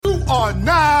are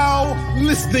now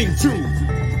listening to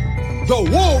the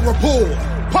War Report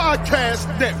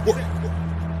Podcast Network.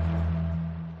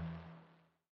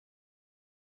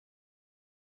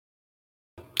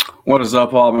 What is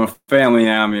up, Auburn family?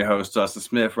 I'm your host, Dustin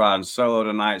Smith, riding solo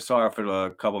tonight. Sorry for the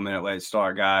couple-minute late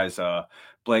start, guys.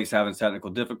 Blake's having technical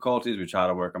difficulties. We try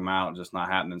to work them out, just not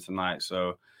happening tonight.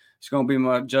 So it's going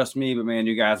to be just me, but, man,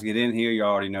 you guys get in here. You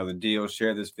already know the deal.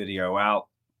 Share this video out.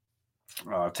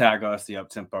 Tag us, the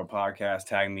UpTempo podcast.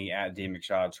 Tag me at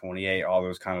DMcShaw28, all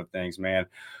those kind of things, man.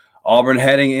 Auburn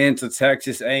heading into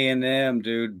Texas A&M,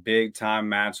 dude. Big-time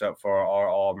matchup for our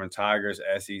Auburn Tigers.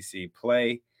 SEC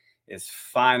play is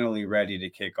finally ready to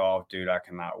kick off, dude. I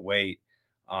cannot wait.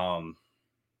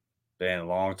 Been a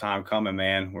long time coming,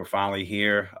 man. We're finally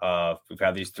here. We've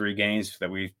had these 3 games that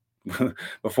we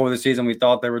before the season we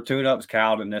thought they were tune-ups.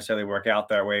 Cal didn't necessarily work out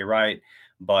that way, right?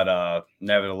 But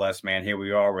nevertheless, man, here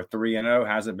we are. We're 3-0.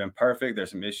 Hasn't been perfect.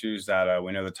 There's some issues that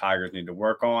we know the Tigers need to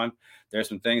work on. There's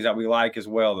some things that we like as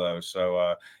well, though.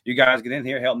 So you guys get in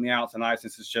here, help me out tonight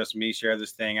since it's just me. Share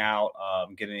this thing out.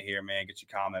 Get in here, man. Get your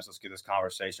comments. Let's get this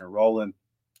conversation rolling.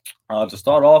 To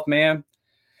start off, man,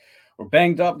 we're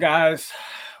banged up, guys.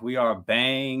 We are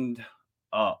banged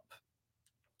up.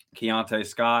 Keontae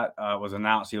Scott was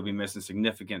announced he'll be missing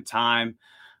significant time.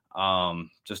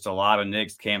 Just a lot of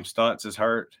nicks. Cam Stutz is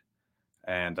hurt,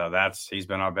 and he's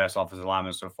been our best offensive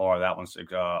lineman so far. That one's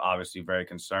obviously very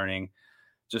concerning.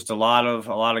 Just a lot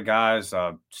of guys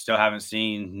still haven't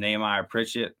seen Nehemiah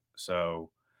Pritchett. So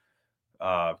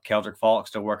Keldrick Falk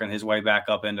still working his way back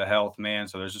up into health, man.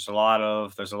 So there's a lot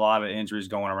of injuries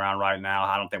going around right now.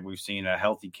 I don't think we've seen a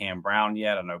healthy Cam Brown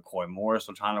yet. I know Coy Morris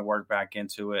will trying to work back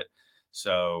into it.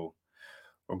 So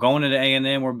we're going into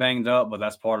A&M. We're banged up, but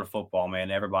that's part of football, man.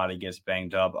 Everybody gets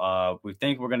banged up. We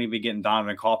think we're going to be getting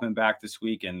Donovan Kaufman back this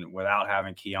week, and without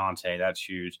having Keontae, that's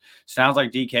huge. Sounds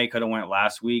like DK could have went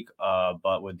last week,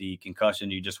 but with the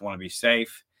concussion, you just want to be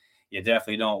safe. You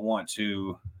definitely don't want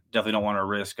to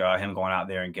risk him going out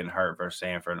there and getting hurt versus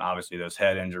Sanford. And obviously, those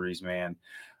head injuries, man,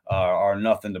 are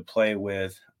nothing to play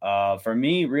with. For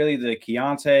me, really, the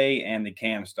Keontae and the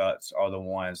Cam Stutz are the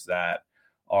ones that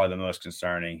are the most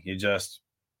concerning.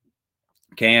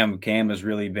 Cam has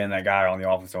really been that guy on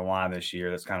the offensive line this year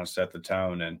that's kind of set the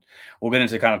tone, and we'll get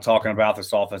into kind of talking about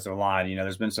this offensive line. You know,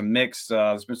 there's been some mixed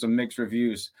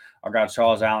reviews. I got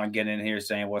Charles Allen getting in here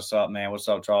saying, "What's up, man? What's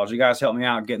up, Charles? You guys help me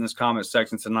out, get in this comment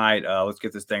section tonight. Let's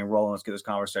get this thing rolling. Let's get this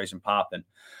conversation popping."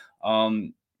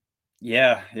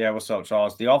 Yeah. What's up,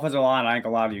 Charles? The offensive line, I ain't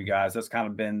gonna lie to you guys, that's kind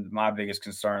of been my biggest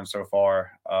concern so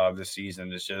far this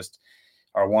season. It's just,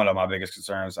 or one of my biggest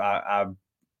concerns. I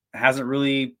hasn't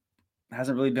really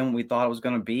been what we thought it was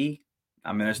going to be.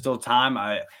 I mean, there's still time.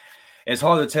 It's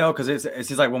hard to tell because it's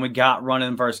just like when we got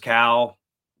running versus Cal,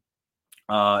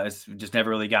 it's just never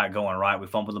really got going right. We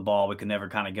fumbled the ball. We could never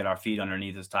kind of get our feet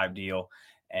underneath this type deal.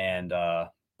 And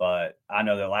but I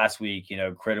know that last week,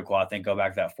 critical, I think, go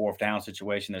back to that 4th down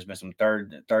situation. There's been some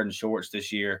third and shorts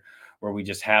this year where we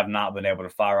just have not been able to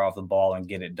fire off the ball and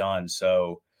get it done.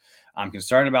 So I'm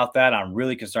concerned about that. I'm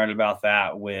really concerned about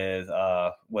that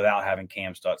without having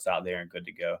Cam Stutz out there and good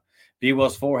to go. B.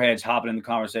 Will's Foreheads hopping in the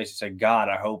conversation said, "God,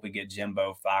 I hope we get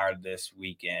Jimbo fired this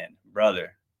weekend,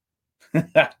 brother."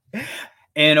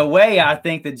 In a way, I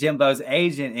think that Jimbo's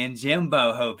agent and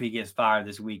Jimbo hope he gets fired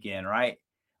this weekend, right?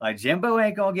 Like, Jimbo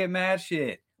ain't gonna get mad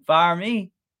shit. Fire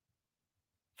me,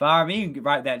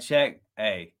 write that check.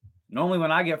 Hey, normally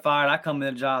when I get fired, I come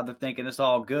in the job to thinking it's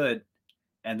all good.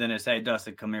 And then it's, "Hey,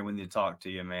 Dustin, come here. We need to talk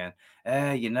to you, man.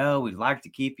 We'd like to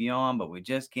keep you on, but we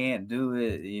just can't do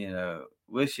it.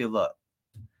 Wish you luck."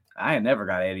 I ain't never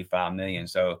got $85 million.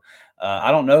 So I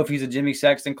don't know if he's a Jimmy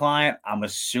Sexton client. I'm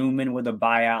assuming with a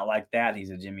buyout like that, he's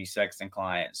a Jimmy Sexton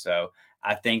client. So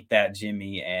I think that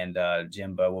Jimmy and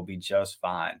Jimbo will be just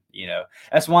fine.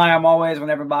 That's why I'm always,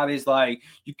 when everybody's like,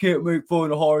 "You can't make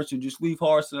fun of Harsin, just leave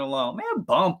Harsin alone." Man,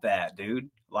 bump that, dude.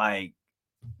 Like,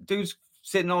 dude's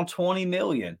sitting on $20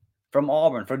 million from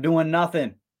Auburn for doing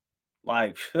nothing.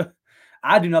 Like,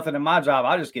 I do nothing in my job.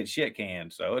 I just get shit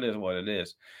canned. So it is what it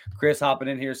is. Chris hopping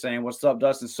in here saying, "What's up,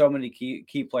 Dustin? So many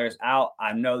key players out.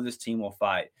 I know this team will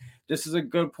fight." This is a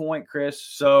good point, Chris.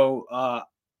 So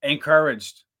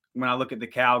encouraged when I look at the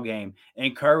Cal game,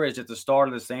 encouraged at the start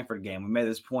of the Sanford game. We made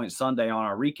this point Sunday on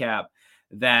our recap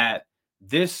that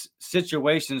this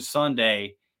situation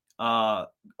Saturday,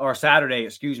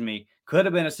 could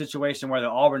have been a situation where the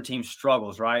Auburn team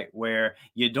struggles, right? Where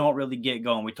you don't really get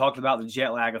going. We talked about the jet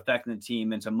lag affecting the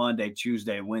team into Monday,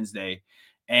 Tuesday, Wednesday.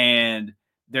 And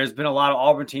there's been a lot of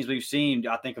Auburn teams we've seen.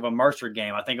 I think of a Mercer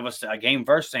game. I think of a game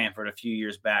versus Sanford a few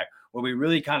years back where we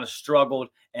really kind of struggled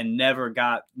and never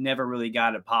really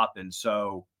got it popping.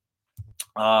 So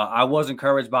I was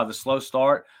encouraged by the slow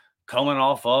start coming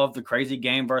off of the crazy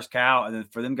game versus Cal, and then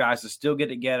for them guys to still get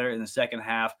together in the second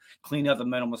half, clean up the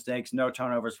mental mistakes, no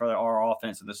turnovers for our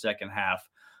offense in the second half.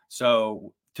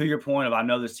 So to your point of I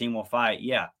know this team will fight,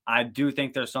 yeah, I do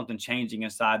think there's something changing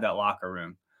inside that locker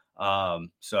room.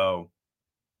 So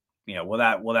will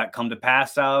that come to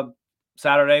pass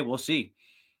Saturday? We'll see.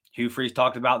 Hugh Freeze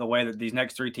talked about the way that these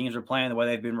next three teams are playing, the way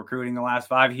they've been recruiting the last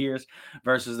 5 years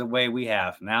versus the way we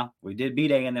have. Now, we did beat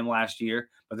A&M last year,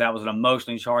 but that was an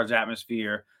emotionally charged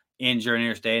atmosphere in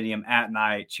Journier Stadium at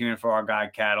night, cheering for our guy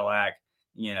Cadillac.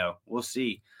 We'll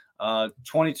see.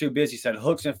 22 Busy said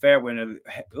Hooks and Fairweather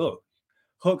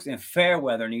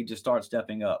need to start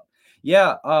stepping up.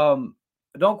 Yeah,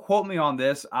 don't quote me on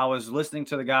this. I was listening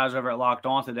to the guys over at Locked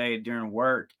On today during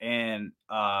work, and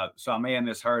so I may have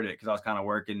misheard it because I was kind of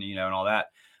working, and all that.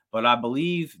 But I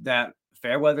believe that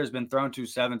Fairweather's been thrown to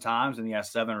 7 times, and he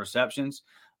has 7 receptions.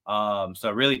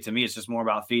 So really, to me, it's just more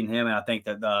about feeding him. And I think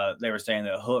that they were saying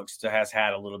that Hooks has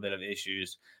had a little bit of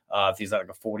issues. If he's like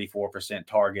a 44%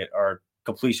 target or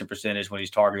completion percentage when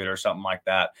he's targeted or something like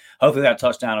that. Hopefully that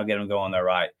touchdown will get him going there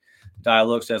right.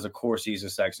 Dialogue says, of course, he's a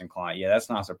Sexton client. Yeah, that's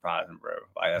not surprising, bro.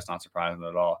 That's not surprising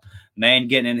at all. Man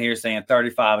getting in here saying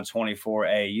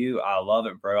 35-24 AU. I love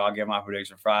it, bro. I'll give my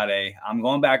prediction Friday. I'm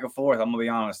going back and forth. I'm going to be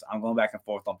honest. I'm going back and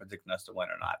forth on predicting us to win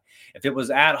or not. If it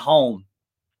was at home,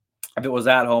 I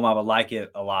would like it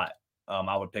a lot.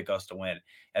 I would pick us to win.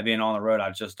 And being on the road,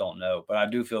 I just don't know. But I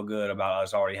do feel good about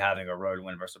us already having a road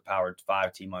win versus a Power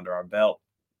 5 team under our belt.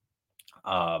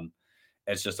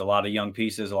 It's just a lot of young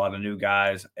pieces, a lot of new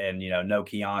guys, and no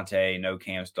Keontae, no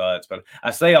Cam Stutz. But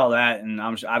I say all that, and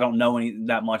I don't know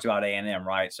that much about A&M,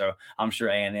 right? So I'm sure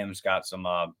A&M's got some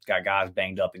got guys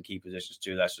banged up in key positions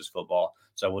too. That's just football.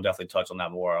 So we'll definitely touch on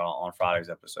that more on Friday's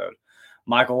episode.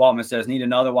 Michael Waltman says, need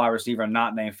another wide receiver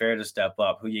not named Fair to step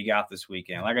up. Who you got this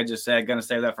weekend? Like I just said, going to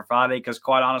save that for Friday because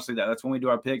quite honestly, that's when we do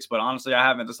our picks. But honestly, I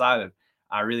haven't decided.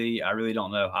 I really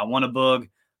don't know. I want a Boog.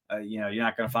 You're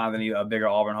not going to find a bigger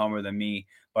Auburn homer than me,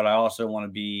 but I also want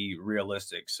to be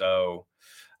realistic. So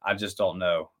I just don't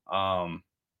know.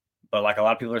 But like a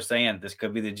lot of people are saying, this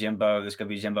could be Jimbo's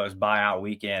buyout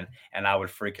weekend. And I would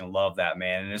freaking love that,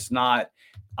 man. And it's not,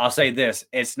 I'll say this.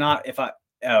 It's not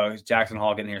Jackson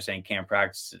Hall getting here saying can't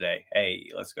practice today.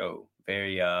 Hey, let's go.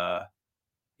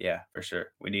 Yeah, for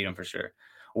sure. We need him for sure.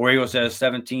 Oriole says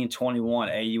 17-21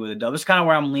 AU with a dub. This is kind of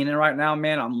where I'm leaning right now,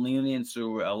 man. I'm leaning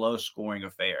into a low-scoring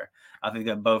affair. I think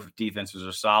that both defenses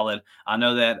are solid. I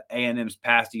know that A&M's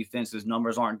pass defenses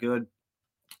numbers aren't good.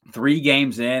 3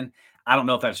 games in, I don't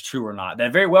know if that's true or not.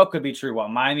 That very well could be true.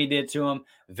 What Miami did to them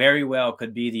very well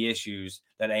could be the issues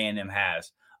that A&M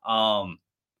has. I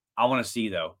want to see,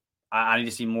 though. I need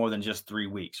to see more than just 3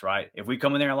 weeks, right? If we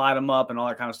come in there and light them up and all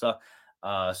that kind of stuff,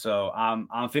 so I'm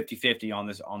 50-50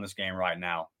 on this game right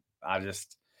now.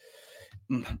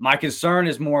 My concern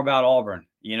is more about Auburn.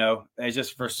 It's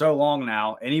just for so long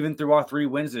now, and even through our 3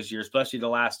 wins this year, especially the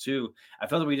last 2, I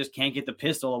feel that we just can't get the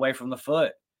pistol away from the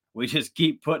foot. We just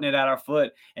keep putting it at our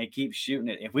foot and keep shooting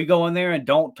it. If we go in there and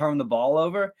don't turn the ball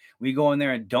over, we go in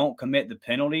there and don't commit the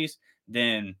penalties,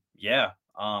 then yeah,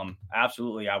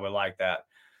 absolutely, I would like that.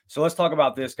 So let's talk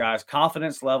about this, guys.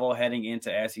 Confidence level heading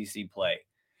into SEC play.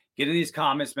 Get in these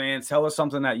comments, man. Tell us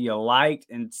something that you liked,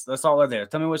 and that's all there.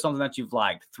 Tell me what's something that you've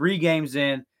liked. 3 games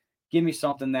in, give me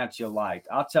something that you liked.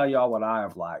 I'll tell y'all what I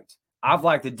have liked. I've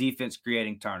liked the defense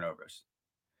creating turnovers.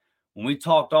 When we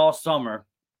talked all summer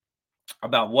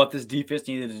about what this defense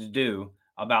needed to do,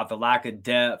 about the lack of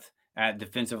depth at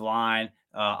defensive line,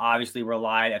 obviously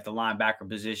relied at the linebacker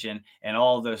position, and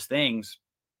all of those things,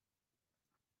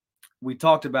 we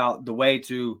talked about the way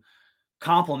to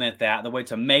complement that, the way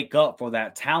to make up for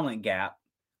that talent gap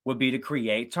would be to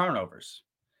create turnovers.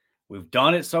 We've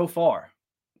done it so far.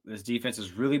 This defense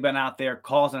has really been out there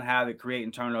causing havoc,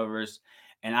 creating turnovers.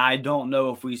 And I don't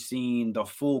know if we've seen the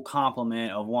full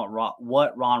complement of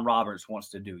what Ron Roberts wants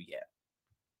to do yet.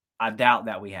 I doubt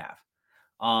that we have.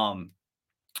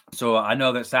 So I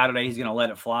know that Saturday he's going to let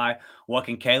it fly. What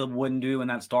can Caleb Wooden do in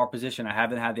that star position? I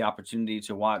haven't had the opportunity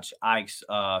to watch Ike's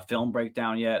film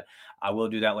breakdown yet. I will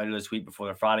do that later this week before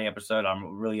the Friday episode.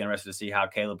 I'm really interested to see how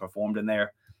Caleb performed in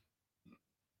there.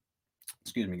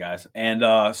 Excuse me, guys. And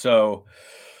let's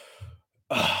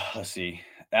see.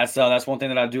 That's one thing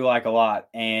that I do like a lot.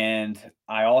 And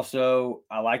I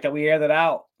like that we aired it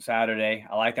out Saturday.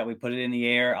 I like that we put it in the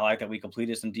air. I like that we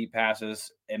completed some deep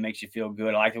passes. It makes you feel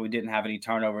good. I like that we didn't have any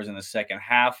turnovers in the second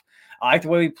half. I like the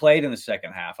way we played in the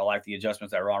second half. I like the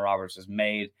adjustments that Ron Roberts has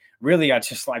made. Really, I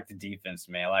just like the defense,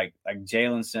 man. Like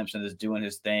Jalen Simpson is doing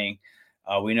his thing.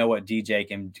 We know what DJ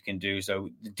can do. So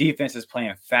the defense is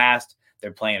playing fast.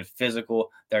 They're playing physical.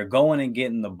 They're going and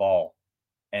getting the ball.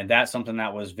 And that's something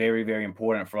that was very, very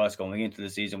important for us going into the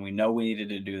season. We know we needed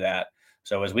to do that.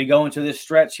 So as we go into this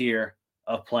stretch here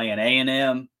of playing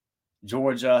A&M,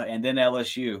 Georgia, and then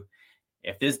LSU,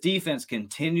 if this defense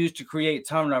continues to create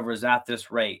turnovers at this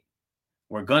rate,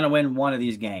 we're going to win one of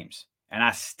these games. And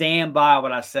I stand by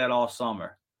what I said all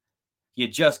summer. You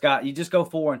just go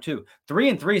 4-2.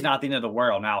 3-3 is not the end of the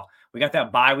world. Now, we got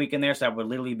that bye week in there, so that would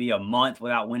literally be a month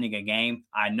without winning a game.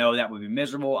 I know that would be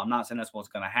miserable. I'm not saying that's what's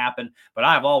going to happen, but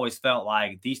I've always felt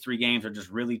like these 3 games are just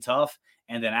really tough.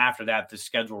 And then after that, the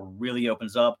schedule really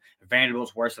opens up.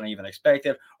 Vanderbilt's worse than I even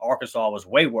expected. Arkansas was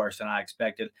way worse than I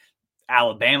expected.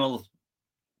 Alabama,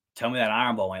 tell me that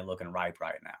Iron Bowl ain't looking ripe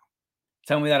right now.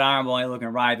 Tell me that Iron Bowl ain't looking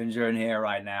ripe in Jordan Hare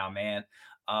right now, man.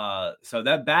 So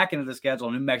that back end of the schedule,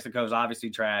 New Mexico is obviously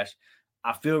trash.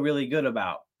 I feel really good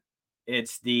about.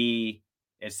 It's this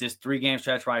 3-game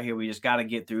stretch right here. We just got to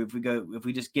get through. If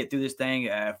we just get through this thing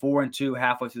at 4-2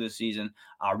 halfway through the season,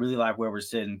 I really like where we're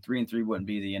sitting. 3-3 wouldn't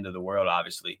be the end of the world,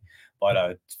 obviously.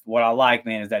 But what I like,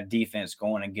 man, is that defense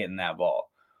going and getting that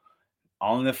ball.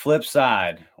 On the flip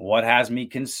side, what has me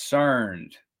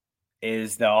concerned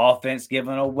is the offense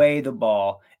giving away the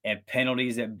ball and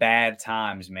penalties at bad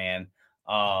times, man.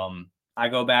 I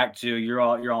go back to you're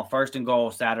on first and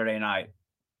goal Saturday night.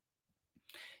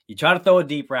 You try to throw a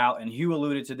deep route, and Hugh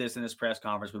alluded to this in his press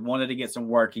conference. We wanted to get some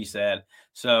work, he said.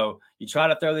 So you try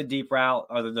to throw the deep route,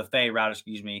 or the fade route,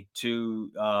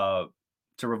 to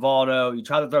Rivaldo. You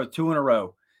try to throw 2 in a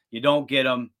row. You don't get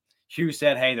them. Hugh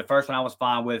said, hey, the first one I was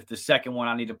fine with. The second one,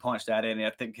 I need to punch that in. And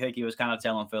I think he was kind of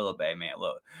telling Philip, hey, man,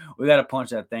 look, we got to punch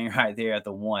that thing right there at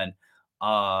the 1.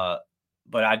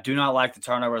 But I do not like the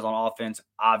turnovers on offense.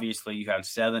 Obviously, you have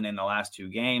 7 in the last 2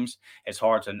 games. It's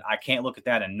hard I can't look at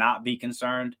that and not be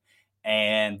concerned.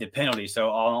 And the penalty. So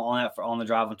on the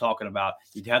drive I'm talking about,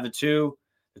 you have the two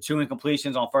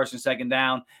incompletions on first and second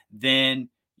down. Then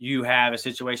you have a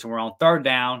situation where on third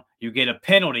down, you get a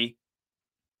penalty.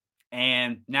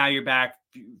 And now you're back.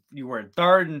 You were at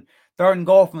third and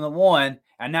goal from the 1,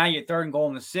 and now you're 3rd and goal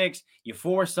in the 6. You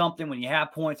force something when you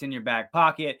have points in your back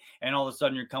pocket, and all of a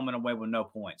sudden you're coming away with no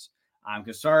points. I'm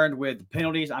concerned with the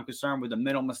penalties. I'm concerned with the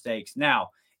mental mistakes. Now,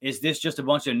 is this just a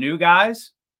bunch of new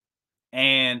guys,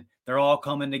 and they're all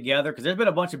coming together? Because there's been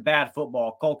a bunch of bad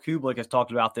football. Cole Kublik has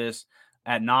talked about this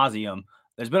ad nauseum.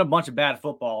 There's been a bunch of bad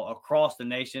football across the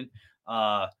nation.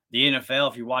 The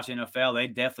NFL, if you watch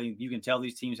NFL, you can tell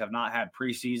these teams have not had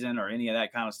preseason or any of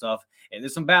that kind of stuff. And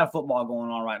there's some bad football going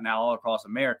on right now all across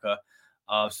America.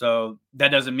 So that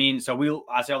doesn't mean,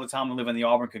 I say all the time, we live in the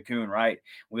Auburn cocoon, right?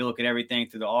 We look at everything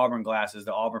through the Auburn glasses,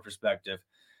 the Auburn perspective.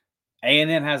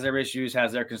 A&M has their issues,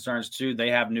 has their concerns too.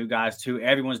 They have new guys too.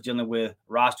 Everyone's dealing with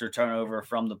roster turnover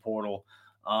from the portal.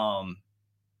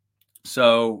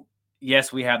 So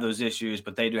yes, we have those issues,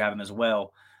 but they do have them as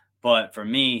well. But for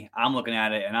me, I'm looking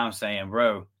at it and I'm saying,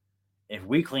 bro, if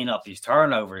we clean up these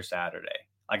turnovers Saturday,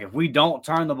 like if we don't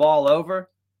turn the ball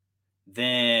over,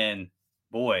 then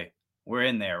boy, we're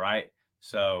in there, right?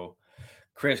 So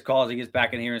Chris calls, he gets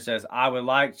back in here and says, I would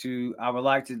like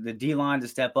the D-line to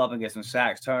step up and get some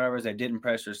sacks, turnovers. They didn't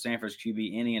pressure Stanford's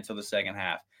QB any until the second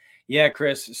half. Yeah,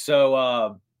 Chris. So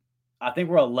I think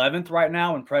we're 11th right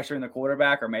now in pressuring the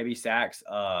quarterback or maybe sacks.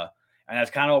 And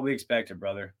that's kind of what we expected,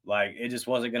 brother. Like, it just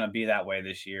wasn't going to be that way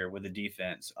this year with the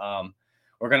defense.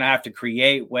 We're going to have to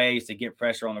create ways to get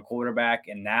pressure on the quarterback.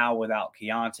 And now without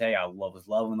Keontae, I was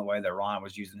loving the way that Ron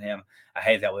was using him. I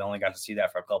hate that we only got to see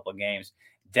that for a couple of games.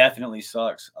 Definitely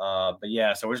sucks. But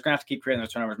yeah, so we're just going to have to keep creating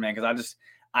those turnovers, man, because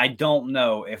I don't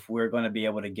know if we're going to be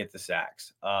able to get the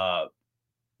sacks.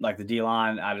 Like the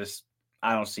D-line, I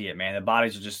don't see it, man. The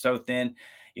bodies are just so thin.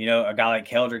 You know, a guy like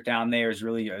Keldrick down there is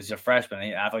a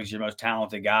freshman. I think he's your most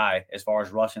talented guy as far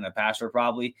as rushing the passer,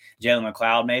 probably. Jalen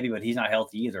McLeod, maybe, but he's not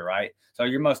healthy either, right? So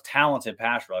your most talented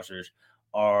pass rushers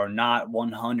are not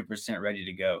 100% ready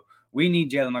to go. We need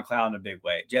Jalen McLeod in a big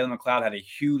way. Jalen McLeod had a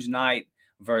huge night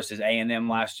versus A&M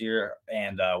last year,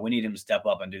 and we need him to step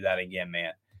up and do that again,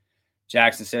 man.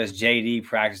 Jackson says JD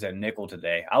practiced at nickel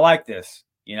today. I like this.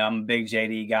 You know, I'm a big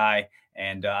JD guy.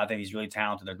 And I think he's really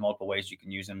talented. There's multiple ways you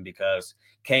can use him because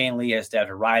Kane Lee has stepped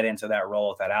right into that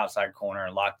role at that outside corner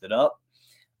and locked it up.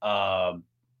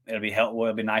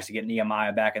 It'll be nice to get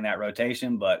Nehemiah back in that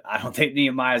rotation, but I don't think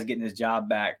Nehemiah's getting his job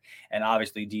back. And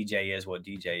obviously DJ is what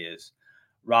DJ is.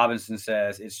 Robinson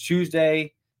says, it's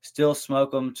Tuesday, still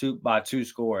smoke them by 2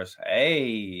 scores.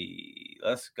 Hey,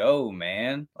 let's go,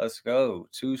 man. Let's go.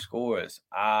 2 scores.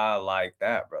 I like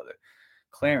that, brother.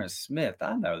 Clarence Smith,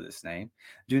 I know this name.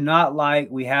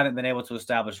 We haven't been able to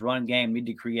establish run game. Need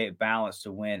to create balance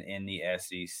to win in the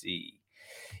SEC.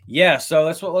 Yeah, so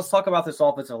let's talk about this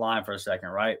offensive line for a second,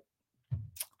 right?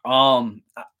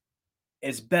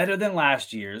 It's better than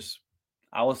last year's.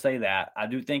 I will say that. I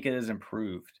do think it has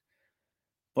improved.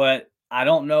 But I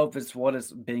don't know if it's what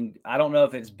it's been. I don't know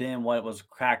if it's been what it was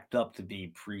cracked up to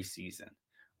be preseason.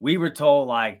 We were told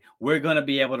like we're going to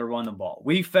be able to run the ball.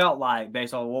 We felt like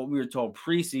based on what we were told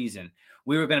preseason,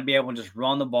 we were going to be able to just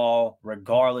run the ball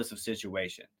regardless of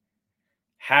situation.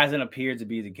 Hasn't appeared to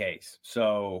be the case.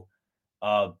 So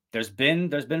there's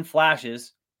been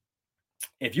flashes.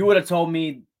 If you would have told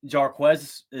me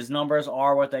Jarquez's numbers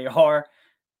are what they are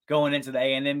going into the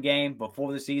A&M game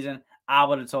before the season, I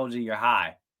would have told you you're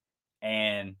high.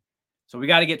 And so we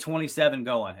got to get 27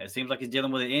 going. It seems like he's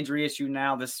dealing with an injury issue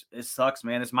now. It sucks,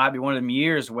 man. This might be one of them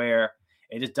years where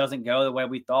it just doesn't go the way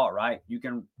we thought, right? You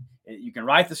can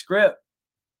write the script,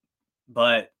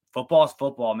 but football's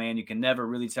football, man. You can never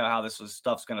really tell how this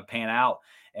stuff's going to pan out.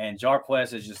 And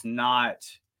Jarquez is just not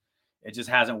 – it just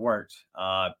hasn't worked.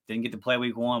 Didn't get to play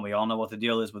week 1. We all know what the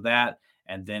deal is with that.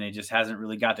 And then it just hasn't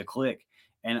really got to click.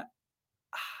 And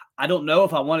I don't know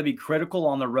if I want to be critical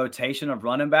on the rotation of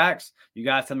running backs. You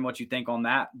guys tell me what you think on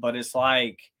that. But it's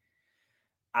like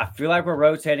I feel like we're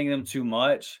rotating them too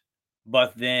much.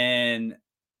 But then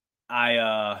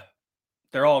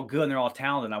they're all good and they're all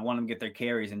talented. I want them to get their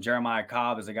carries. And Jeremiah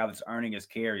Cobb is a guy that's earning his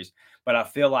carries. But I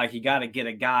feel like you got to get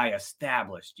a guy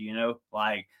established,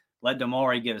 like let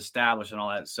Damari get established and all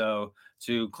that. So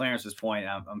to Clarence's point,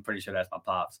 I'm pretty sure that's my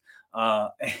pops.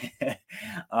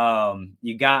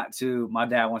 You got to, my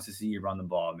dad wants to see you run the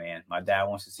ball, man. My dad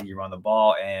wants to see you run the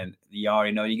ball, and you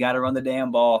already know you got to run the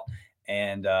damn ball.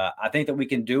 And I think that we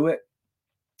can do it.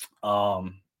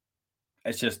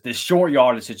 It's just the short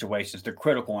yardage situations, the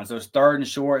critical ones. Those 3rd and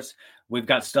shorts, we've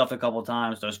got stuffed a couple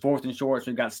times. Those 4th and shorts,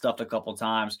 we've got stuffed a couple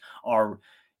times.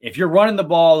 If you're running the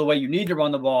ball the way you need to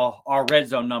run the ball, our red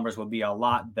zone numbers would be a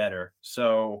lot better.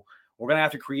 So we're going to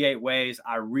have to create ways.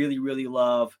 I really, really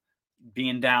love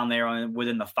being down there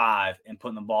within the 5 and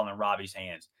putting the ball in Robbie's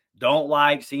hands. Don't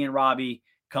like seeing Robbie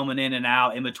coming in and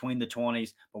out in between the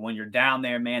 20s. But when you're down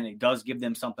there, man, it does give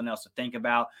them something else to think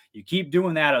about. You keep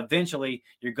doing that, eventually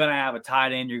you're going to have a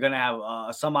tight end. You're going to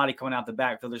have somebody coming out the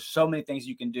backfield. There's so many things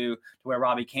you can do to where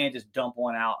Robbie can't just dump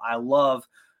one out. I love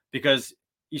because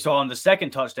you saw on the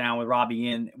second touchdown with Robbie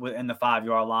in the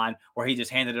 5-yard line where he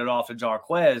just handed it off to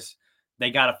Jarquez.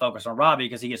 They got to focus on Robbie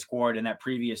because he gets scored in that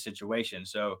previous situation.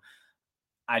 So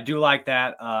I do like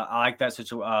that. I like that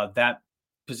that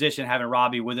position, having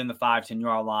Robbie within the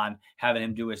 5-10-yard line, having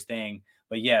him do his thing.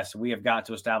 But yes, we have got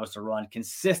to establish the run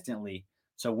consistently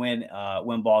to win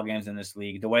ball games in this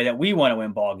league the way that we want to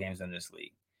win ball games in this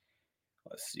league.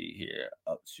 Let's see here.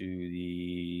 Up to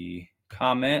the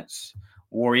comments.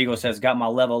 War Eagle says, got my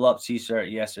level up t-shirt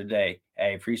yesterday.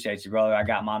 Hey, appreciate you, brother. I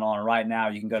got mine on right now.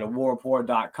 You can go to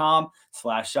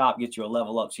warreport.com/shop, get you a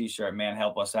level up t-shirt, man.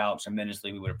 Help us out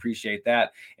tremendously. We would appreciate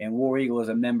that. And War Eagle is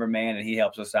a member, man, and he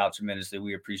helps us out tremendously.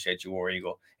 We appreciate you, War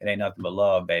Eagle. It ain't nothing but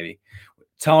love, baby.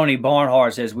 Tony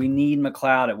Barnhart says, we need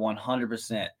McLeod at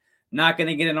 100%. Not going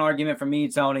to get an argument from me,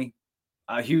 Tony.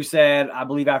 Hugh said, I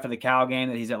believe after the Cal game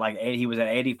that he's at like 80, he was at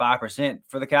 85%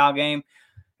 for the Cal game.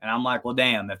 And I'm like, well,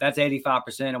 damn, if that's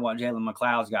 85% of what Jalen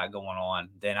McLeod's got going on,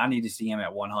 then I need to see him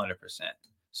at 100%.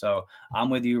 So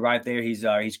I'm with you right there. He's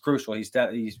crucial. He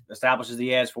establishes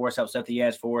the edge for us, helps set the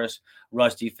edge for us,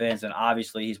 rush defense, and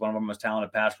obviously he's one of our most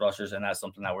talented pass rushers, and that's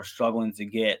something that we're struggling to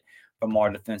get from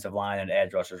our defensive line and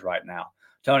edge rushers right now.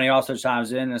 Tony also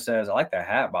chimes in and says, I like that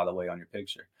hat, by the way, on your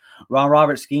picture. Ron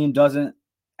Roberts' scheme doesn't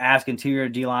ask interior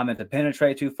D linemen to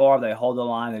penetrate too far. They hold the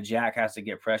line. The jack has to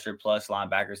get pressured, plus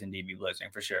linebackers and DB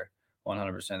blitzing, for sure.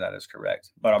 100% that is correct.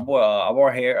 But our boy,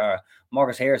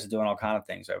 Marcus Harris is doing all kind of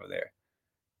things over there.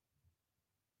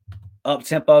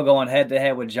 UpTempo going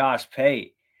head-to-head with Josh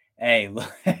Pate. Hey,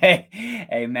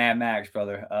 hey, Mad Max,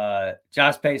 brother.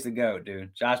 Josh Pate's the GOAT,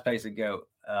 dude. Josh Pate's the GOAT.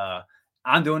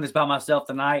 I'm doing this by myself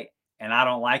tonight, and I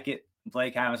don't like it.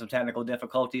 Blake having some technical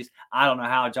difficulties. I don't know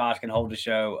how Josh can hold the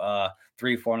show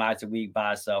 3-4 nights a week by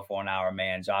himself for an hour,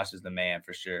 man. Josh is the man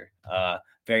for sure.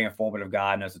 Very informative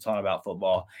guy, knows a ton about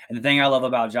football. And the thing I love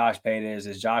about Josh Pate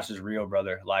is Josh is real,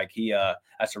 brother. Like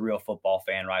that's a real football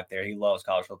fan right there. He loves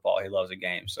college football. He loves the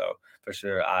game. So for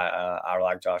sure, I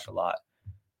like Josh a lot.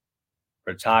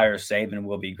 Retire Saban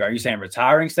will be great. You saying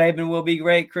retiring Saban will be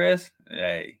great, Chris?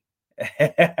 Hey.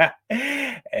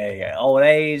 Hey, old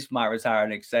age might retire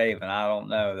Nick Saban. I don't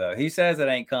know, though. He says it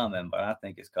ain't coming, but I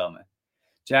think it's coming.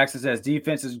 Jackson says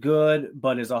defense is good,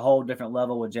 but it's a whole different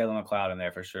level with Jalen McLeod in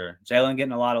there for sure. Jalen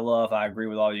getting a lot of love. I agree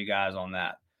with all you guys on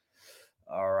that.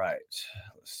 All right.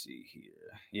 Let's see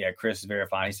here. Yeah, Chris is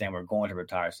verifying. He's saying we're going to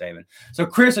retire Saban. So,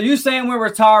 Chris, are you saying we're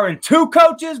retiring 2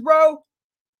 coaches, bro?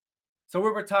 So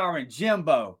we're retiring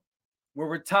Jimbo. We're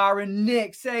retiring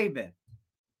Nick Saban.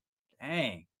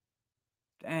 Dang.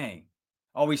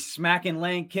 Are we smacking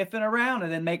Lane Kiffin around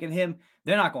and then making him –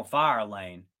 they're not going to fire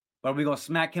Lane. But are we going to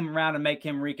smack him around and make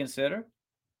him reconsider?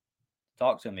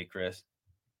 Talk to me, Chris.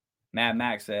 Matt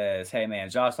Max says, hey, man,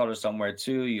 Josh thought of somewhere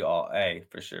too. You all, hey,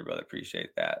 for sure, brother. Appreciate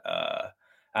that. I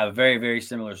have a very, very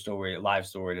similar story, life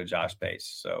story to Josh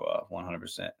Pace. So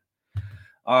 100%.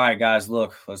 All right, guys,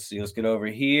 look, let's see. Let's get over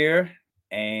here.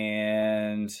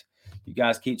 And you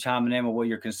guys keep chiming in with what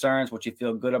your concerns, what you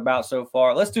feel good about so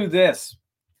far. Let's do this.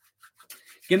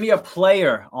 Give me a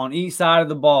player on each side of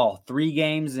the ball, 3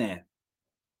 games in,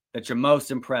 that you're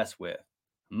most impressed with.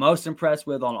 Most impressed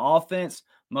with on offense,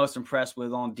 most impressed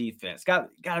with on defense. Got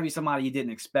to be somebody you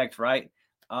didn't expect, right?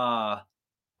 I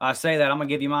say that. I'm going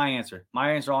to give you my answer.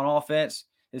 My answer on offense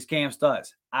is Cam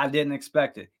Stutz. I didn't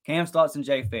expect it. Cam Stutz and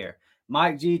Jay Fair.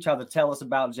 Mike G tried to tell us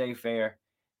about Jay Fair,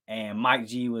 and Mike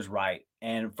G was right.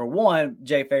 And for one,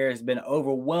 Jay Fair has been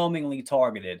overwhelmingly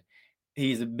targeted.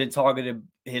 He's been targeted.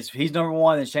 He's number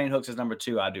 1, and Shane Hooks is number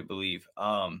 2, I do believe.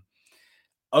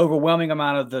 Overwhelming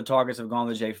amount of the targets have gone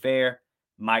to Jay Fair.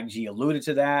 Mike G alluded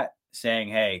to that, saying,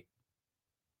 hey,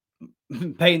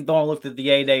 Peyton Thorne looked at the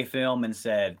A-Day film and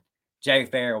said, Jay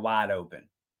Fair wide open.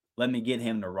 Let me get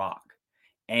him to rock.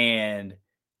 And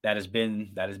that has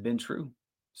been true.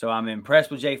 So I'm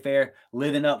impressed with Jay Fair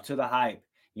living up to the hype.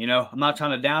 You know, I'm not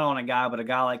trying to down on a guy, but a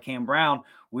guy like Cam Brown,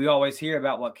 we always hear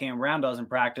about what Cam Brown does in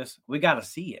practice. We got to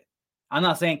see it. I'm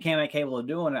not saying Cam ain't capable of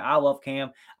doing it. I love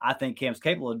Cam. I think Cam's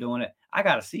capable of doing it. I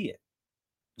got to see it.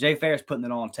 Jay Fair's putting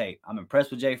it on tape. I'm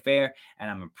impressed with Jay Fair, and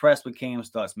I'm impressed with Cam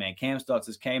Stutz, man. Cam Stutz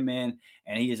has came in,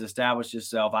 and he has established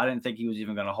himself. I didn't think he was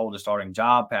even going to hold a starting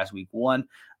job past week 1.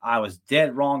 I was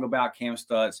dead wrong about Cam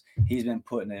Stutz. He's been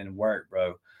putting in work,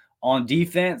 bro. On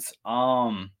defense,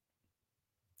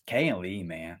 K and Lee,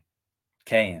 man.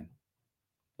 K.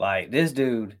 Like, this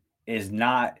dude is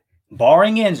not,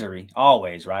 barring injury,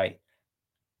 always, right?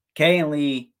 K and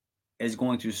Lee is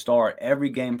going to start every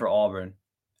game for Auburn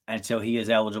until he is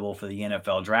eligible for the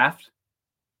NFL draft.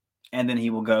 And then he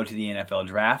will go to the NFL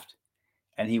draft,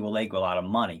 and he will make a lot of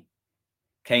money.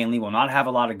 K and Lee will not have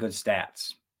a lot of good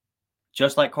stats,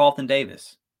 just like Carlton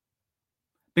Davis,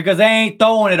 because they ain't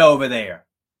throwing it over there,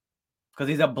 because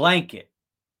he's a blanket.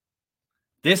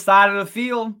 This side of the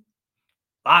field,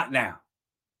 lockdown.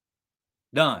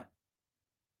 Done.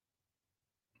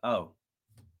 Oh,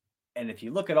 and if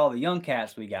you look at all the young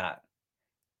cats we got,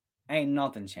 ain't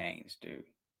nothing changed, dude.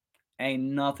 Ain't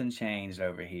nothing changed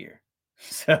over here.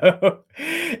 So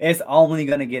it's only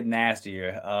going to get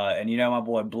nastier. And, you know, my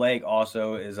boy Blake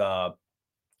also is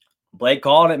Blake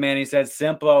called it, man. He said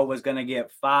Simpo was going to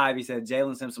get 5. He said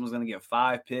Jalen Simpson was going to get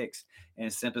 5 picks,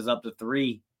 and Simp is up to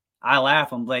 3. I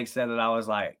laughed when Blake said it. I was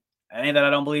like, it ain't that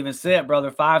I don't believe in Simp, brother.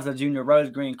 5's the Junior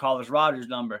Rose Green Carlos Rogers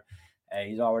number. Hey,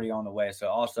 he's already on the way. So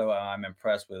also I'm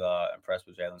impressed with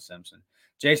Jalen Simpson.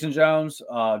 Jason Jones,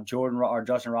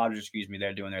 Justin Rogers, excuse me,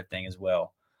 they're doing their thing as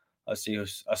well. Let's see.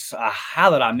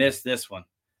 How did I miss this one?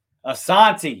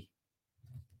 Asante.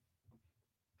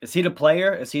 Is he the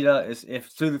player? Is he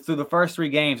through the first 3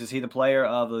 games, is he the player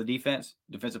of the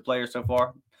defensive player so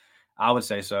far? I would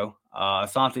say so.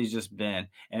 Asante's just been,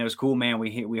 and it was cool, man.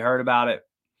 We heard about it,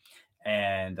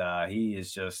 and he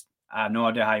is just, I have no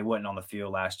idea how he wasn't on the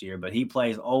field last year, but he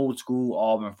plays old school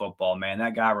Auburn football, man.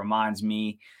 That guy reminds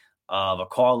me of a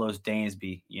Carlos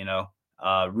Dansby, you know,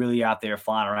 really out there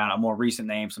flying around. A more recent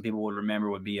name some people would remember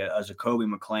would be a Jacoby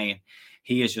McClain.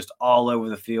 He is just all over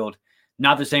the field.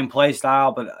 Not the same play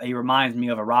style, but he reminds me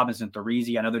of a Robinson Thorese.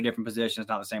 I know they're different positions,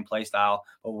 not the same play style,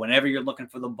 but whenever you're looking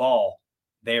for the ball,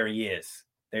 there he is.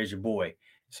 There's your boy.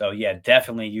 So, yeah,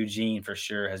 definitely Eugene for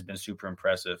sure has been super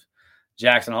impressive.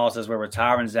 Jackson Hall says we're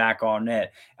retiring Zach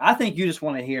Arnett. I think you just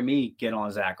want to hear me get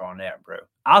on Zach Arnett, bro.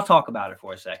 I'll talk about it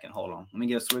for a second. Hold on. Let me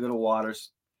get a swig of the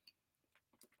waters.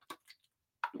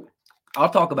 I'll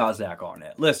talk about Zach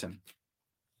Arnett. Listen,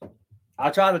 I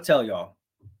try to tell y'all,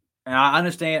 and I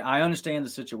understand the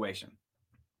situation.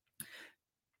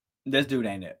 This dude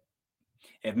ain't it.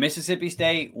 If Mississippi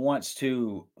State wants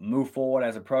to move forward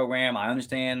as a program, I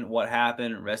understand what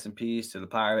happened. Rest in peace to the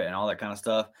pirate and all that kind of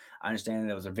stuff. I understand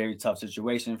that it was a very tough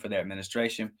situation for the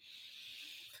administration.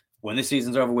 when this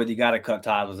season's over with, you got to cut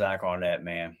ties with Zach Arnett,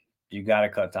 man. You got to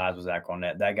cut ties with Zach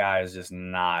Arnett. That guy is just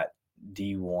not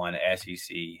D1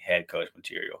 SEC head coach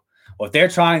material. What they're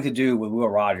trying to do with Will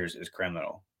Rogers is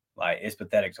criminal. Like, it's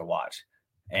pathetic to watch.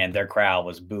 And their crowd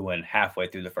was booing halfway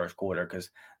through the first quarter because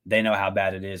they know how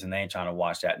bad it is, and they ain't trying to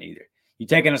watch that neither. You're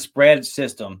taking a spread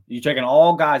system. You're taking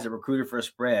all guys that recruited for a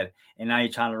spread, and now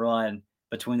you're trying to run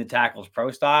between the tackles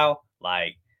pro style.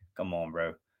 Like, come on,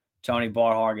 bro. Tony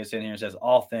Barhart gets in here and says,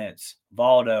 offense,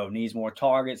 Valdo needs more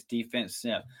targets, defense,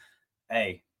 Simp.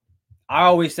 Hey, I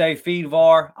always say feed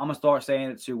VAR. I'm going to start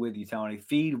saying it too with you, Tony.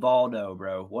 Feed Valdo,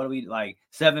 bro. What do we like?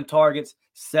 7 targets,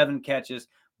 7 catches.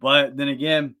 But then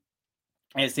again,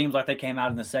 it seems like they came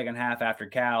out in the second half after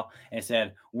Cal and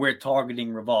said, we're targeting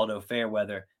Rivaldo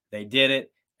Fairweather. They did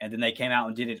it, and then they came out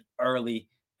and did it early,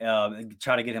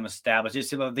 try to get him established.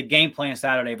 The game plan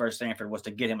Saturday versus Stanford was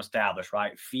to get him established,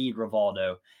 right? Feed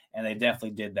Rivaldo, and they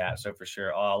definitely did that. So for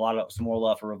sure, some more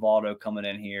love for Rivaldo coming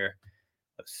in here.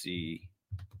 Let's see.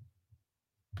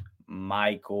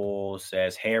 Michael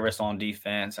says Harris on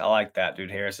defense. I like that,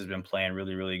 dude. Harris has been playing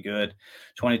really, really good.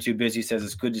 22 Busy says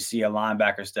it's good to see a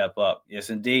linebacker step up. Yes,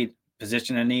 indeed.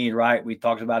 Position of need, right? We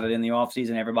talked about it in the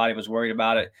offseason. Everybody was worried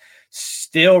about it.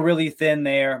 Still really thin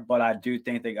there, but I do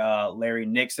think that Larry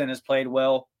Nixon has played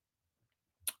well.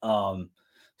 And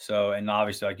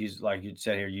obviously, like you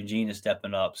said here, Eugene is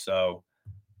stepping up. So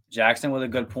Jackson with a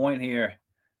good point here.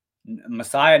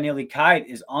 Messiah Neely Kite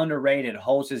is underrated,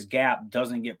 holds his gap,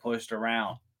 doesn't get pushed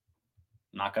around.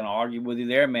 I'm not going to argue with you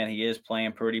there, man. He is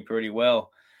playing pretty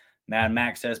well. Mad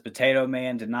Max says, Potato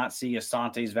Man did not see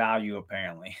Asante's value,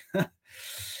 apparently.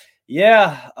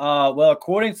 Yeah. Well,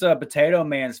 according to Potato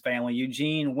Man's family,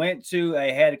 Eugene went to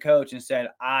a head coach and said,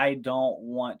 I don't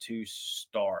want to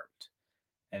start.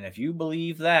 And if you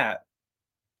believe that,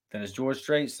 then as George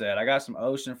Strait said, I got some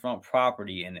oceanfront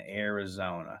property in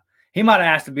Arizona. He might have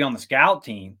asked to be on the scout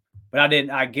team, but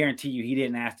I guarantee you he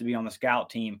didn't ask to be on the scout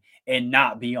team and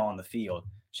not be on the field.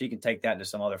 She can take that to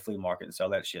some other flea market and sell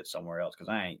that shit somewhere else because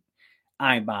I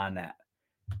ain't buying that.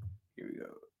 Here we go.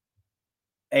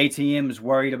 ATM is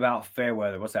worried about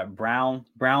Fairweather. What's that? Brown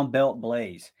Belt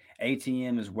Blaze.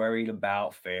 ATM is worried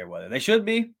about Fairweather. They should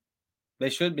be.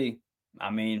 I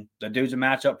mean, the dude's a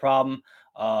matchup problem.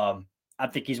 I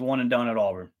think he's one and done at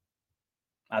Auburn.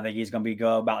 I think he's going to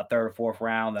go about third or fourth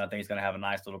round. And I think he's going to have a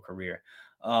nice little career.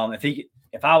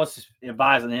 If I was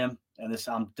advising him, and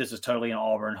this is totally an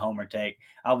Auburn homer take,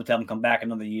 I would tell him come back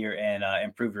another year and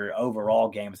improve your overall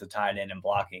game as a tight end and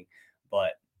blocking.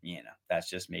 But that's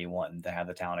just me wanting to have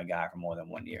the talented guy for more than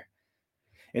 1 year.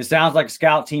 It sounds like a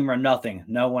scout team or nothing.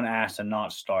 No one asked to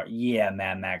not start. Yeah,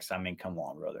 Mad Max. I mean, come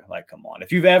on, brother. Like, come on.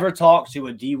 If you've ever talked to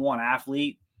a D1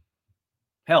 athlete,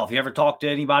 hell, if you ever talked to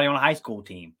anybody on a high school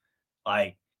team,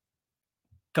 like,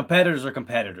 competitors are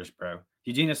competitors, bro.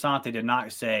 Eugene Asante did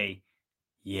not say,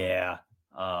 I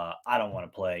don't want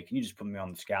to play. Can you just put me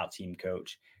on the scout team,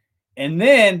 coach? And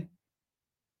then,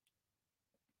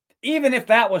 even if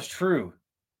that was true,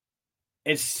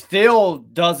 it still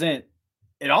doesn't –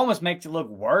 it almost makes it look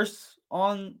worse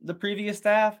on the previous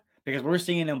staff because we're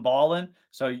seeing him balling.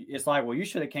 So it's like, well, you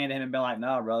should have came to him and been like,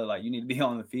 no, brother, like, you need to be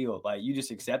on the field. Like, you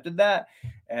just accepted that.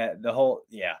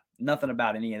 Nothing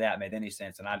about any of that made any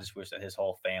sense. And I just wish that his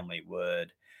whole family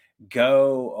would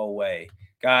go away.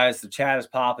 Guys, the chat is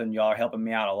popping. Y'all are helping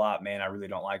me out a lot, man. I really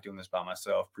don't like doing this by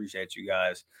myself. Appreciate you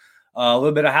guys. A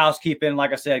little bit of housekeeping.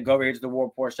 Like I said, go over here to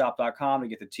thewarreportshop.com to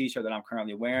get the t-shirt that I'm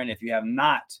currently wearing. If you have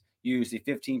not used the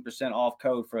 15% off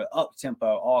code for UpTempo,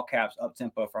 all caps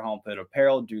UpTempo for home put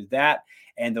apparel, do that.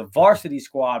 And the Varsity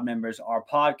Squad members, our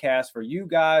podcast for you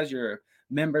guys, your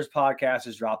members podcast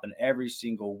is dropping every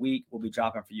single week. We'll be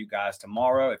dropping for you guys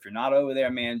tomorrow. If you're not over there,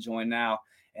 man, join now.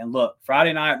 And look,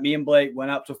 Friday night, me and Blake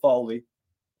went up to Foley,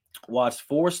 watched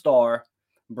 4-star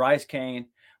Bryce Kane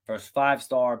versus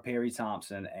 5-star Perry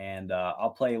Thompson. And I'll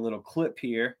play a little clip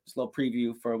here, just a little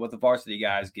preview for what the varsity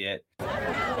guys get.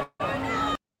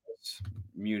 Let's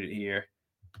mute it here.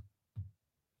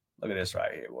 Look at this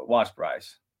right here. Watch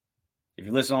Bryce. If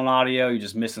you listen on audio, you're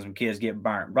just missing some kids get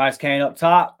burnt. Bryce Kane up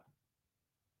top.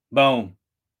 Boom.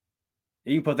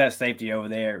 You can put that safety over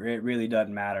there. It really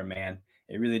doesn't matter, man.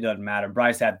 It really doesn't matter.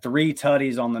 Bryce had 3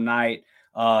 tutties on the night.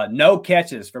 No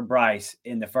catches for Bryce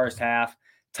in the first half.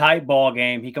 Tight ball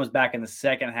game. He comes back in the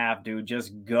second half, dude.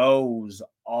 Just goes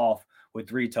off with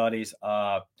 3 tutties.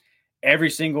 Every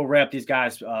single rep these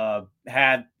guys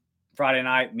had Friday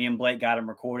night, me and Blake got them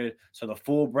recorded. So the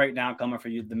full breakdown coming for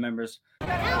you, the members.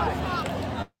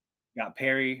 Got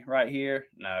Perry right here.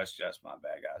 No, it's just my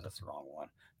bad, guys. That's the wrong one.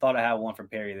 Thought I had one for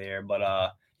Perry there.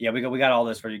 But, Yeah, we got all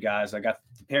this for you guys. I got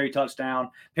the Perry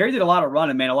touchdown. Perry did a lot of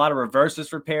running, man. A lot of reverses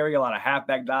for Perry, a lot of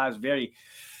halfback dives.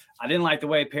 I didn't like the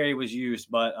way Perry was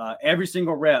used, but every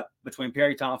single rep between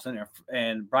Perry Thompson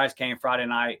and Bryce Kane Friday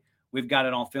night, we've got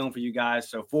it on film for you guys.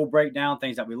 So full breakdown,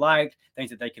 things that we liked,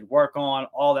 things that they could work on,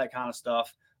 all that kind of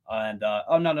stuff. And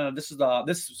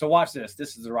so watch this.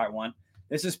 This is the right one.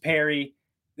 This is Perry.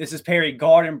 This is Perry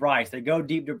guarding Bryce. They go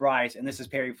deep to Bryce, and this is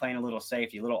Perry playing a little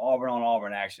safety, a little Auburn on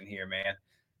Auburn action here, man.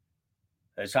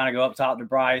 They're trying to go up top to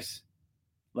Bryce.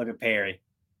 Look at Perry.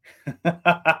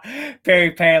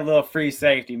 Perry paying a little free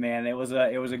safety, man. It was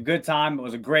a good time. It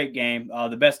was a great game.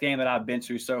 The best game that I've been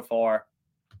to so far.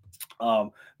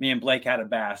 Me and Blake had a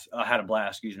blast,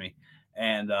 excuse me.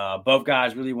 And both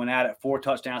guys really went at it. 4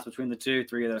 touchdowns between the two,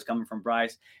 3 of those coming from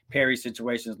Bryce. Perry's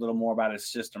situation is a little more about his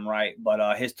system, right?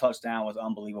 But his touchdown was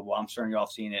unbelievable. I'm sure y'all have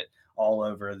seen it all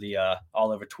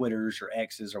over Twitters or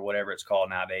X's or whatever it's called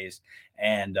nowadays.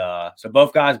 And so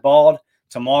both guys balled.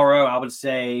 Tomorrow, I would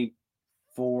say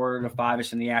 4 to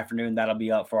 5-ish in the afternoon, that'll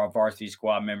be up for our varsity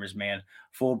squad members, man.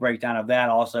 Full breakdown of that.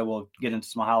 Also, we'll get into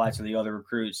some highlights of the other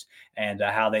recruits and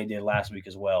how they did last week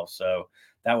as well. So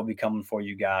that will be coming for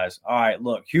you guys. All right,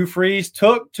 look, Hugh Freeze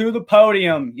took to the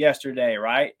podium yesterday,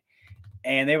 right?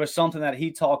 And there was something that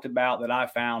he talked about that I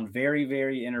found very,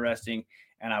 very interesting,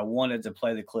 and I wanted to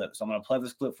play the clip. So I'm going to play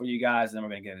this clip for you guys, and then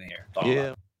we're going to get in here.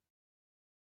 Yeah.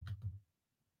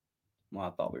 Well,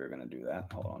 I thought we were going to do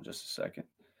that. Hold on just a second.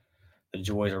 The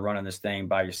joys of running this thing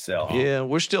by yourself. Yeah,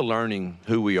 we're still learning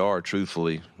who we are,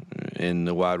 truthfully, in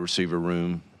the wide receiver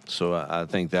room. So I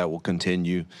think that will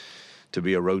continue to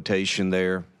be a rotation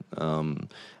there.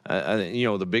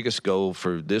 The biggest goal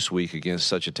for this week against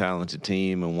such a talented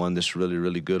team and one that's really,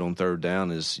 really good on third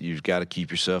down is you've got to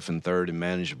keep yourself in third and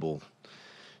manageable.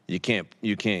 You can't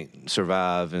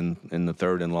survive in the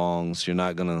third and longs. You're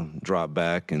not going to drop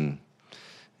back and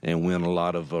win a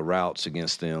lot of routes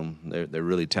against them. They're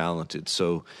really talented.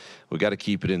 So we got to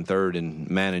keep it in third and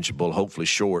manageable, hopefully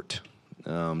short,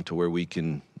 to where we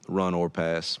can run or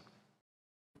pass.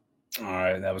 All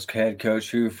right, that was head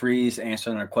coach Hugh Freeze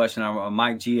answering our question.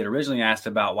 Mike G had originally asked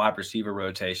about wide receiver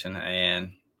rotation,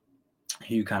 and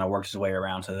Hugh kind of works his way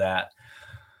around to that.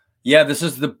 Yeah, this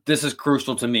is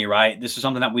crucial to me, right? This is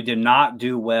something that we did not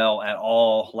do well at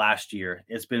all last year.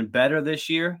 It's been better this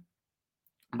year,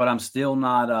 but I'm still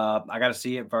not I got to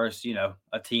see it versus,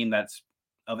 a team that's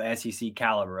of SEC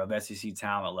caliber, of SEC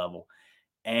talent level.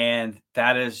 And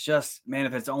that is just, man,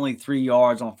 if it's only 3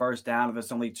 yards on first down, if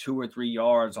it's only 2 or 3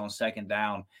 yards on second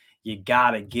down, you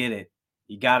got to get it.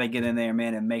 You got to get in there,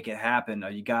 man, and make it happen.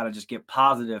 You got to just get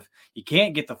positive. You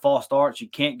can't get the false starts. You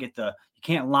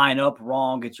can't line up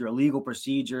wrong, get your illegal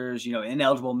procedures,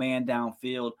 ineligible man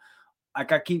downfield.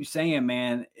 Like I keep saying,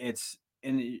 man,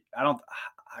 I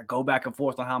go back and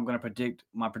forth on how I'm going to predict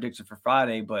my prediction for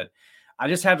Friday, but I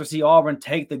just have to see Auburn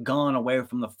take the gun away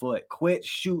from the foot. Quit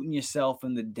shooting yourself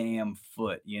in the damn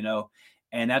foot,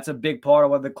 And that's a big part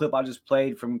of what the clip I just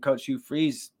played from Coach Hugh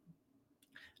Freeze.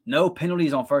 No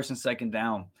penalties on first and second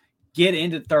down. Get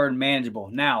into third manageable.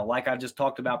 Now, like I just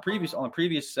talked about on the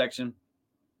previous section,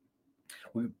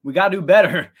 we got to do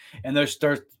better in those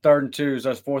third and twos,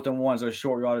 those fourth and ones, those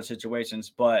short yardage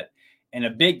situations. But in a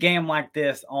big game like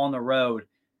this on the road,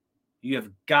 you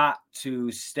have got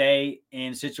to stay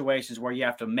in situations where you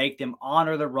have to make them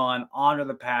honor the run, honor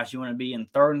the pass. You want to be in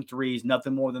third and threes,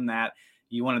 nothing more than that.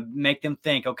 You want to make them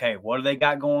think, okay, what do they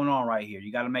got going on right here?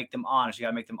 You got to make them honest. You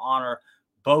got to make them honor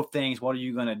both things. What are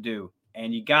you going to do?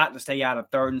 And you got to stay out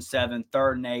of 3rd and 7,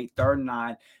 3rd and 8, 3rd and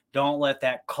 9. Don't let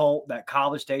that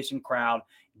College Station crowd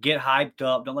get hyped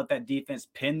up. Don't let that defense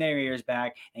pin their ears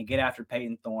back and get after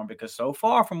Peyton Thorne, because so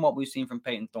far from what we've seen from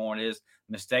Peyton Thorne is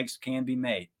mistakes can be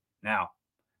made. Now,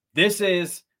 this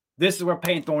is where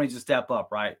Peyton Thorne needs to step up,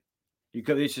 right?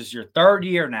 This is your 3rd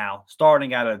year now,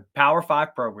 starting at a Power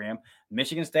 5 program.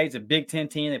 Michigan State's a Big Ten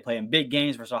team. They play in big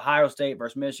games versus Ohio State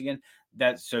versus Michigan.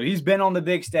 So he's been on the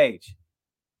big stage.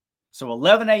 So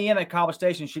 11 a.m. at College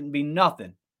Station shouldn't be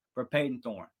nothing for Peyton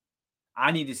Thorne.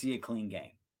 I need to see a clean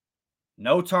game.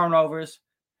 No turnovers.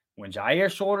 When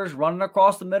Jair Shorter's running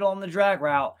across the middle on the drag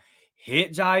route,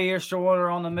 hit Jair Shorter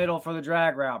on the middle for the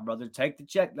drag route, brother. Take the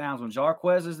check downs. When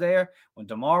Jarquez is there, when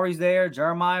Damari's there,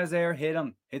 Jeremiah's there, hit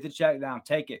him. Hit the check down.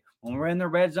 Take it. When we're in the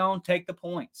red zone, take the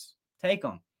points. Take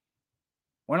them.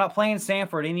 We're not playing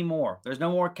Sanford anymore. There's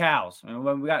no more cows.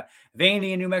 We got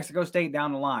Vandy and New Mexico State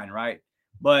down the line, right?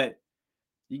 But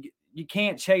you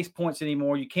can't chase points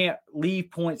anymore. You can't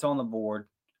leave points on the board.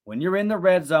 When you're in the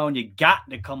red zone, you got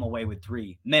to come away with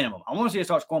 3 minimum. I want to see us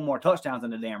start scoring more touchdowns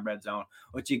in the damn red zone,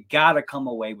 but you got to come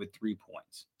away with 3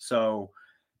 points. So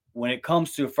when it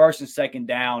comes to first and second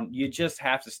down, you just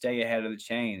have to stay ahead of the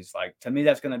chains. Like, to me,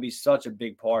 that's going to be such a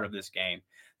big part of this game.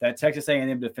 That Texas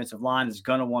A&M defensive line is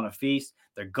going to want to feast.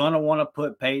 They're going to want to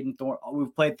put Peyton Thorne.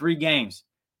 We've played 3 games.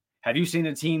 Have you seen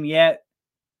the team yet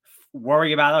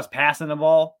worry about us passing the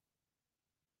ball?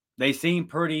 They seem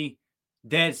pretty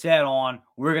dead set on,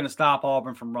 we're going to stop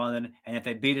Auburn from running, and if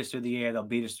they beat us through the air, they'll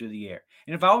beat us through the air.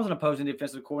 And if I was an opposing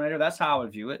defensive coordinator, that's how I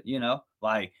would view it.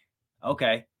 Like,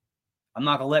 okay, I'm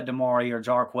not going to let Damari or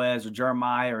Jarquez or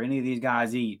Jeremiah or any of these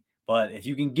guys eat. But if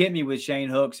you can get me with Shane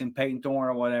Hooks and Peyton Thorne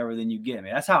or whatever, then you get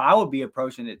me. That's how I would be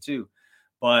approaching it too.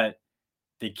 But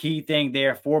the key thing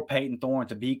there for Peyton Thorne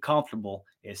to be comfortable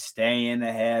is staying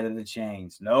ahead of the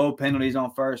chains. No penalties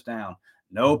on first down.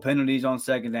 No penalties on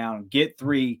second down. Get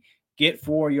 3, get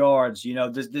 4 yards.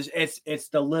 It's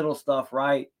the little stuff,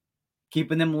 right?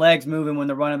 Keeping them legs moving when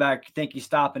the running back think he's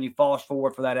stopping, he falls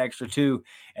forward for that extra 2.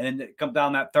 And then it comes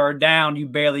down that third down, you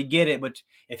barely get it. But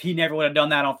if he never would have done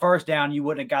that on first down, you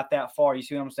wouldn't have got that far. You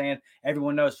see what I'm saying?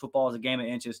 Everyone knows football is a game of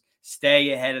inches.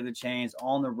 Stay ahead of the chains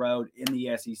on the road in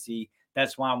the SEC.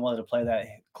 That's why I wanted to play that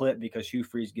clip, because Hugh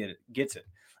Freeze gets it.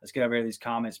 Let's get over here to these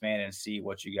comments, man, and see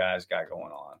what you guys got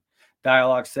going on.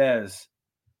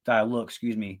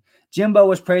 Jimbo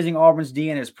was praising Auburn's D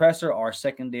in his presser. Our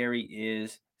secondary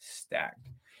is stacked.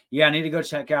 Yeah, I need to go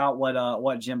check out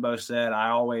what Jimbo said. I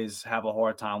always have a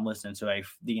hard time listening to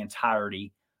the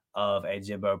entirety of a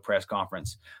Jimbo press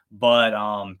conference, but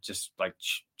just like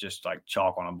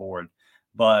chalk on a board.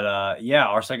 But yeah,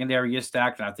 our secondary is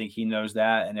stacked, and I think he knows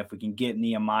that. And if we can get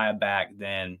Nehemiah back,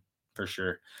 then for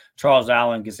sure. Charles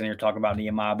Allen gets in here talking about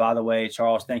Nehemiah. By the way,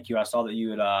 Charles, thank you. I saw that you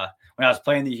had when I was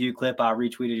playing the Hugh clip, I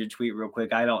retweeted your tweet real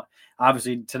quick.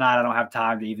 Obviously tonight I don't have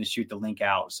time to even shoot the link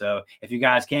out. So if you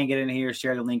guys can get in here,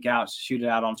 share the link out, shoot it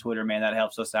out on Twitter, man. That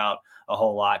helps us out a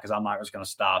whole lot, because I'm not just going to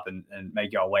stop and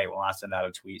make y'all wait while I send out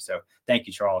a tweet. So thank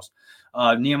you, Charles.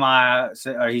 Nehemiah,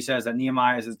 he says that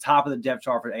Nehemiah is at the top of the depth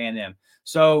chart for A&M.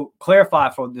 So clarify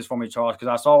for me, Charles, because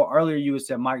I saw earlier you had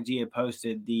said Mike G had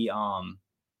posted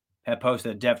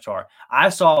a depth chart. I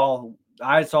saw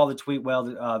the tweet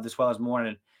this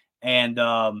morning, and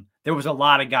there was a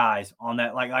lot of guys on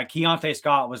that. Like Keontae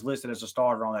Scott was listed as a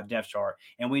starter on that depth chart,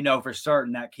 and we know for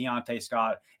certain that Keontae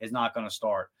Scott is not going to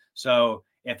start. So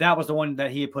if that was the one that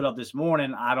he had put up this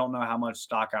morning, I don't know how much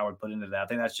stock I would put into that. I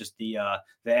think that's just the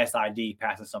SID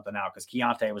passing something out, because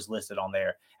Keontae was listed on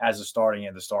there as a starting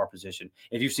at the star position.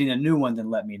 If you've seen a new one, then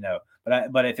let me know.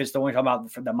 But if it's the one you're talking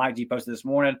about that Mike G posted this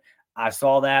morning, I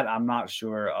saw that. I'm not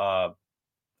sure. I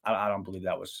don't believe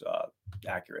that was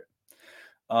accurate.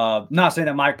 Not saying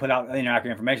that Mike put out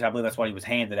inaccurate information. I believe that's what he was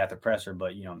handed at the presser,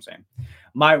 but you know what I'm saying.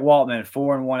 Mike Waltman,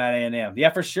 4-1 at A&M. Yeah,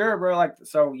 for sure, bro.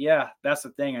 So yeah, that's the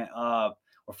thing.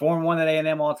 We're 4-1 at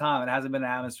A&M all the time. It hasn't been an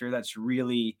atmosphere that's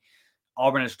really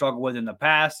Auburn has struggled with in the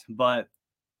past, but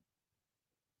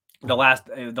the last,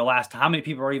 how many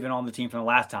people are even on the team from the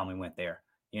last time we went there?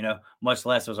 Much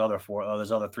less those other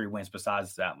 3 wins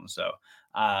besides that one. So,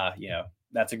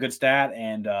 that's a good stat,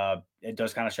 and it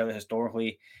does kind of show that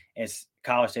historically,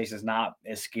 College Station is not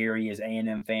as scary as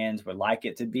A&M fans would like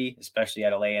it to be, especially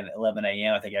at 11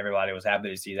 a.m. I think everybody was happy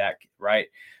to see that, right?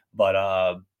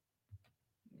 But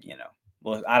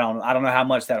well, I don't know how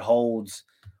much that holds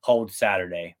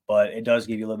Saturday, but it does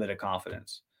give you a little bit of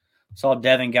confidence. Saw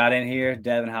Devin got in here.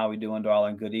 Devin, how we doing,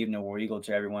 darling? Good evening, War Eagle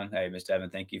to everyone. Hey, Miss Devin,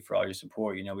 thank you for all your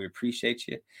support. We appreciate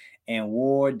you. And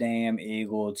War Damn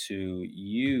Eagle to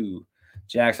you.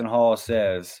 Jackson Hall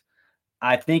says,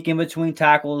 I think in between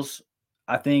tackles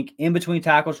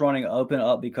running open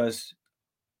up because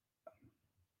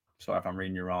 – sorry if I'm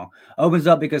reading you wrong. Opens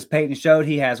up because Peyton showed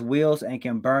he has wheels and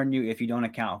can burn you if you don't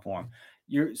account for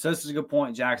him. So this is a good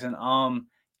point, Jackson.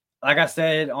 Like I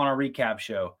said on a recap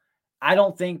show, I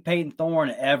don't think Peyton Thorne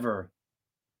ever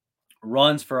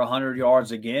runs for 100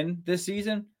 yards again this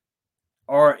season.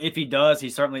 Or if he does,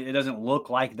 it doesn't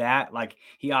look like that. Like,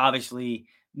 he obviously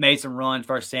made some runs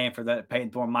versus Stanford that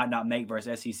Peyton Thorne might not make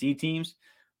versus SEC teams.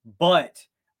 But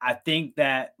I think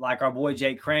that, like our boy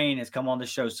Jake Crane has come on the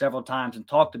show several times and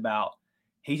talked about,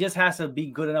 he just has to be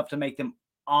good enough to make them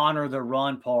honor the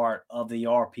run part of the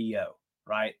RPO,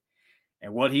 right?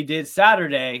 And what he did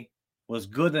Saturday was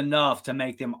good enough to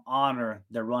make them honor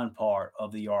the run part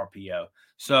of the RPO.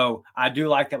 So I do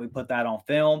like that we put that on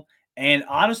film. And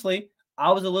honestly,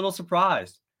 I was a little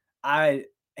surprised.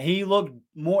 He's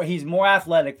more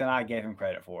athletic than I gave him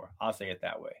credit for. I'll say it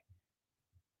that way.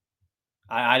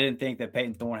 I didn't think that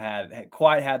Peyton Thorne had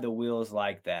quite had the wheels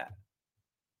like that.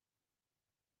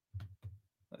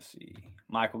 Let's see.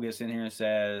 Michael gets in here and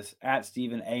says, at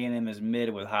Stephen, A&M is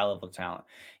mid with high-level talent.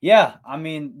 Yeah, I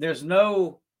mean, there's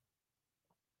no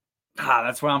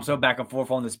That's why I'm so back and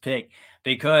forth on this pick,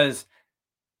 because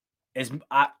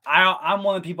I'm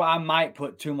one of the people, I might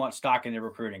put too much stock into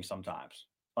recruiting sometimes.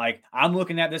 Like, I'm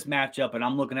looking at this matchup and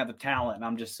I'm looking at the talent and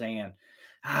I'm just saying,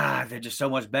 they're just so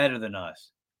much better than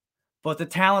us. But the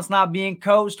talent's not being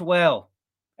coached well.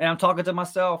 And I'm talking to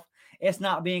myself. It's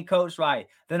not being coached right.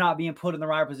 They're not being put in the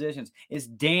right positions. It's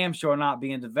damn sure not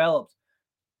being developed.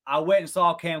 I went and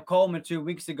saw Cam Coleman 2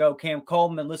 weeks ago. Cam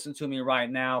Coleman, listen to me right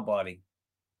now, buddy.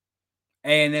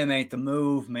 A&M ain't the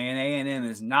move, man. A&M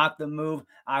is not the move.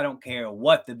 I don't care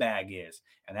what the bag is.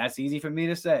 And that's easy for me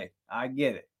to say. I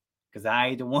get it. Because I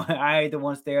ain't the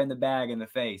one staring the bag in the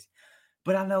face.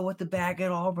 But I know what the bag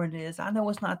at Auburn is. I know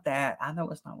it's not that. I know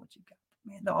it's not what you got.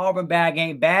 Man, the Auburn bag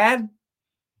ain't bad.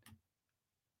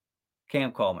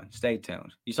 Cam Coleman, stay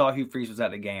tuned. You saw Hugh Freeze was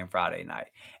at the game Friday night.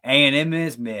 A&M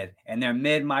is mid, and they're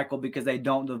mid, Michael, because they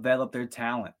don't develop their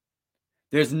talent.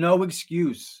 There's no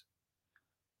excuse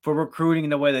for recruiting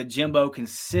the way that Jimbo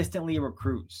consistently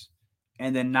recruits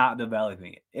and then not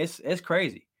developing it. It's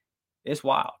crazy. It's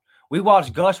wild. We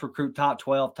watched Gus recruit top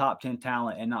 12, top 10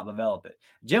 talent and not develop it.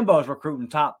 Jimbo's recruiting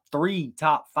top 3,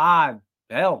 top 5,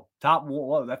 hell, top,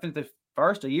 I think the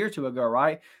first a year or two ago,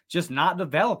 right? Just not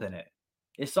developing it.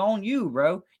 It's on you,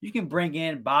 bro. You can bring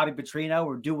in Bobby Petrino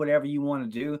or do whatever you want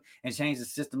to do and change the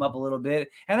system up a little bit.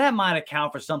 And that might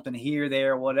account for something here,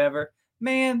 there, whatever.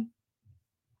 Man,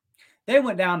 they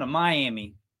went down to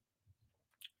Miami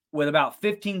with about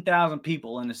 15,000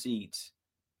 people in the seats.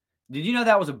 Did you know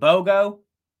that was a BOGO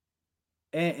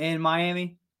in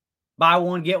Miami? Buy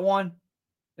one, get one?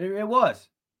 It was.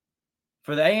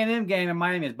 For the A&M game in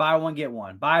Miami, it's buy one, get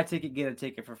one. Buy a ticket, get a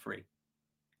ticket for free.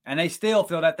 And they still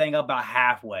filled that thing up about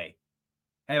halfway.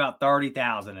 Had about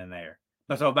 30,000 in there.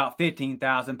 But so about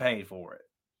 15,000 paid for it.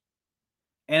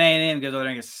 And A&M goes over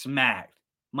there and gets smacked.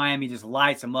 Miami just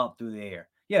lights them up through the air.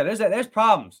 Yeah, there's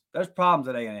problems. There's problems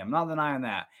at A&M. I'm not denying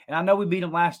that. And I know we beat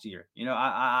them last year. You know,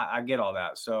 I get all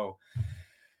that. So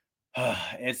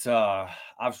it's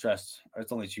I'm stressed.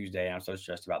 It's only Tuesday and I'm so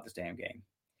stressed about this damn game.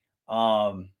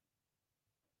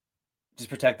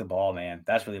 Just protect the ball, man.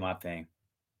 That's really my thing.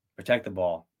 Protect the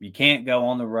ball. You can't go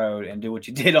on the road and do what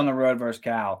you did on the road versus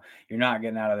Cal. You're not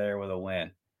getting out of there with a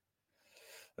win.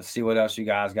 Let's see what else you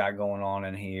guys got going on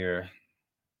in here.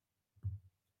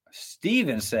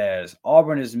 Steven says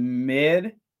Auburn is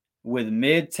mid with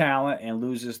mid talent and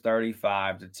loses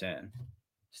 35-10.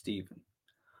 Steven,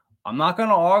 I'm not going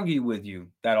to argue with you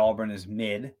that Auburn is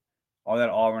mid or that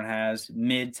Auburn has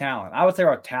mid talent. I would say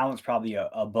our talent's probably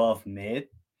above mid.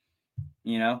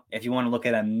 You know, if you want to look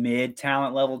at a mid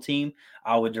talent level team,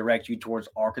 I would direct you towards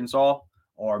Arkansas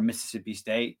or Mississippi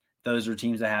State. Those are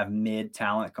teams that have mid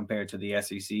talent compared to the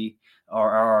SEC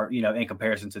or you know, in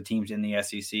comparison to teams in the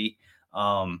SEC.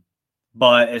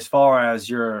 But as far as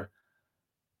your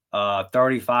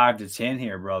 35-10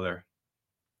 here, brother,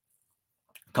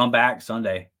 come back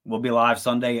Sunday. We'll be live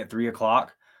Sunday at 3:00.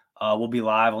 We'll be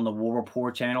live on the War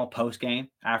Report channel post game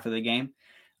after the game.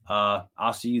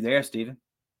 I'll see you there, Steven.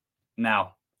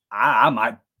 Now, I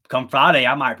might come Friday,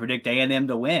 I might predict A&M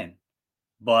to win,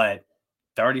 but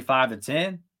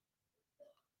 35-10,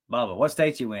 Bubba, what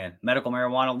state you in? Medical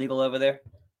marijuana legal over there?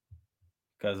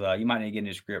 Because you might need to get in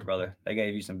your script, brother. They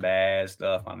gave you some bad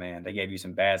stuff, my man. They gave you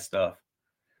some bad stuff.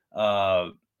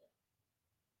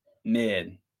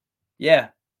 Mid. Yeah.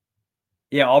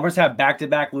 Yeah, Auburn's had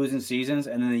back-to-back losing seasons,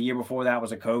 and then the year before that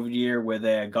was a COVID year with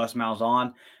Gus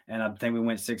Malzahn, and I think we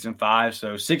went 6-5.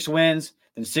 So 6 wins,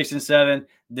 then 6-7,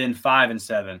 then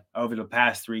 5-7 over the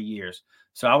past 3 years.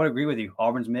 So I would agree with you.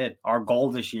 Auburn's mid. Our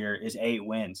goal this year is 8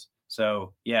 wins.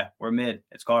 So yeah, we're mid.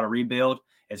 It's called a rebuild.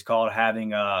 It's called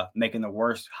having making the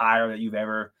worst hire that you've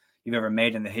ever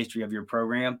made in the history of your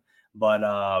program. But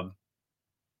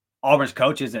Auburn's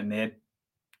coach isn't mid.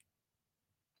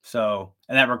 So,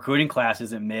 and that recruiting class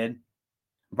isn't mid.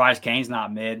 Bryce Cain's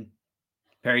not mid.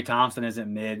 Perry Thompson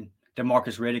isn't mid.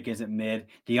 DeMarcus Riddick isn't mid.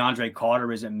 DeAndre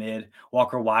Carter isn't mid.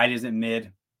 Walker White isn't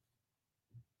mid.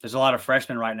 There's a lot of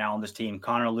freshmen right now on this team.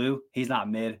 Connor Liu, he's not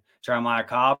mid. Jeremiah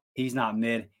Cobb, he's not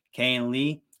mid. Kane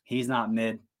Lee, he's not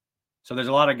mid. So there's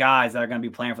a lot of guys that are going to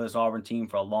be playing for this Auburn team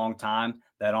for a long time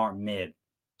that aren't mid.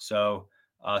 So,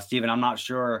 Steven, I'm not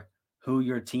sure who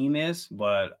your team is,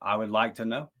 but I would like to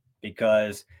know.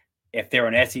 Because if they're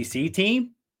an SEC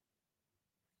team,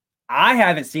 I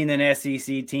haven't seen an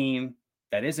SEC team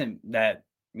that isn't that,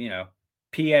 you know,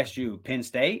 PSU, Penn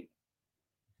State.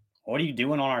 What are you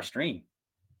doing on our stream?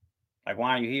 Like,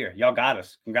 why are you here? Y'all got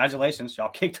us. Congratulations. Y'all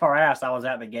kicked our ass. I was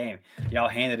at the game. Y'all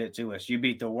handed it to us. You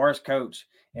beat the worst coach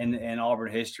in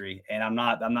Auburn history. And I'm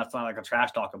not like a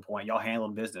trash talking point. Y'all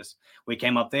handled business. We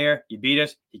came up there. You beat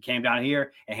us. You came down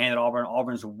here and handed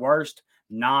Auburn's worst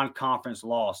non-conference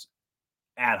loss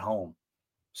at home.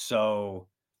 So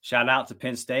shout out to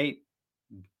Penn State.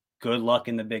 Good luck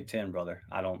in the Big Ten, brother.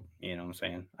 I don't, you know what I'm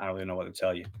saying? I don't really know what to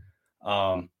tell you.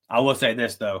 I will say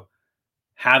this, though.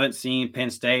 Haven't seen Penn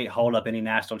State hold up any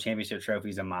national championship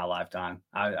trophies in my lifetime.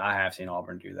 I have seen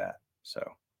Auburn do that.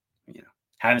 So,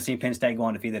 haven't seen Penn State go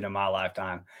undefeated in my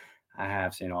lifetime. I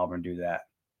have seen Auburn do that.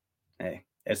 Hey,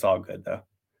 it's all good, though.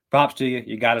 Props to you.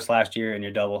 You got us last year in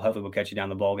your double. Hopefully we'll catch you down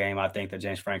the bowl game. I think that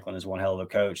James Franklin is one hell of a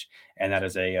coach, and that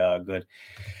is a good –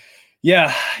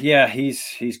 yeah,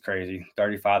 he's crazy.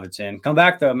 35-10. Come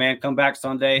back though, man. Come back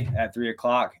Sunday at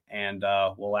 3:00, and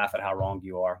we'll laugh at how wrong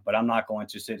you are. But I'm not going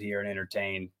to sit here and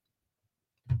entertain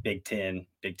Big Ten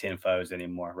foes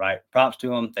anymore. Right? Props to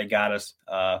them. They got us.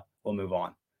 We'll move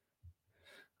on.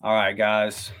 All right,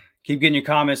 guys. Keep getting your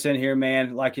comments in here,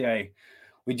 man.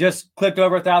 We just clicked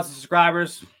over 1,000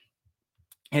 subscribers.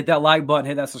 Hit that like button,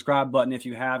 hit that subscribe button if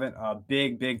you haven't. A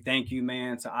big thank you,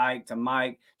 man, to Ike, to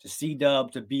Mike, to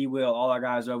C-Dub, to B-Will, all our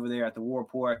guys over there at the War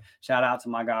Report. Shout out to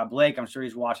my guy, Blake. I'm sure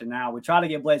he's watching now. We try to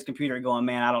get Blake's computer going,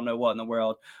 man. I don't know what in the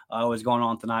world was going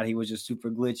on tonight. He was just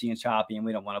super glitchy and choppy, and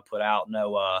we don't want to put out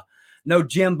no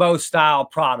Jimbo-style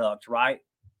product, right?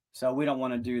 So we don't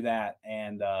want to do that.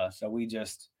 And so we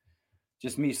just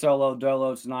me solo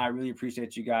dolo tonight. I really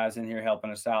appreciate you guys in here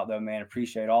helping us out, though, man.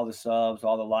 Appreciate all the subs,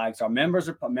 all the likes. Our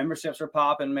memberships are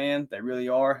popping, man. They really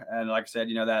are. And like I said,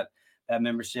 that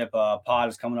membership pod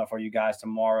is coming up for you guys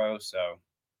tomorrow. So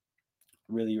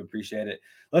really appreciate it.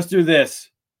 Let's do this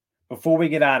before we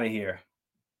get out of here.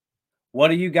 What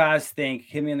do you guys think?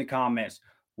 Hit me in the comments.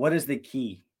 What is the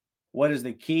key? What is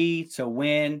the key to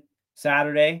win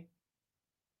Saturday?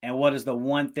 And what is the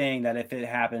one thing that if it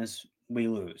happens, we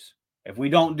lose? If we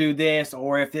don't do this,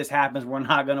 or if this happens, we're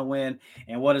not going to win.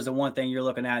 And what is the one thing you're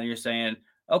looking at and you're saying,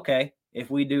 okay,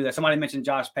 if we do that? Somebody mentioned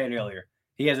Josh Pate earlier.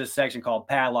 He has a section called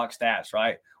Padlock Stats,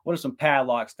 right? What are some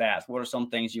Padlock Stats? What are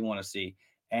some things you want to see?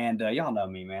 And y'all know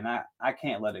me, man. I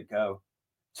can't let it go.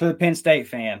 To the Penn State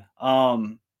fan,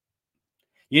 one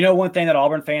thing that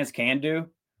Auburn fans can do?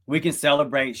 We can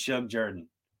celebrate Shug Jordan.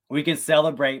 We can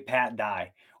celebrate Pat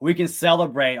Dye. We can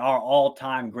celebrate our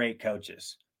all-time great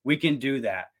coaches. We can do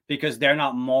that, because they're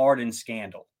not marred in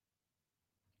scandal.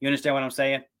 You understand what I'm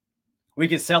saying? We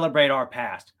can celebrate our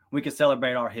past. We can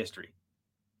celebrate our history.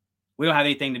 We don't have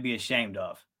anything to be ashamed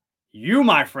of. You,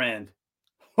 my friend,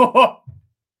 can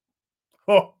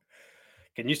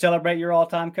you celebrate your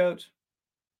all-time coach?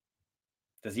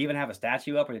 Does he even have a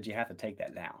statue up, or did you have to take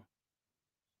that down?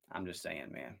 I'm just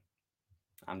saying, man.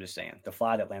 I'm just saying. The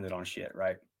fly that landed on shit,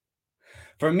 right?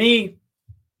 For me,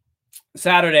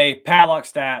 Saturday, padlock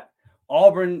stat,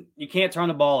 Auburn, you can't turn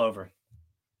the ball over.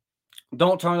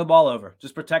 Don't turn the ball over.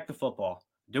 Just protect the football.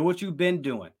 Do what you've been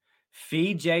doing.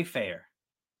 Feed Jay Fair.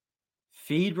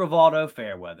 Feed Rivaldo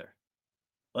Fairweather.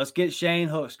 Let's get Shane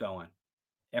Hooks going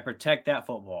and protect that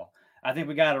football. I think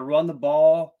we got to run the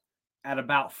ball at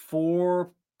about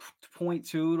 4.2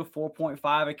 to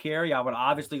 4.5 a carry. I would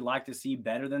obviously like to see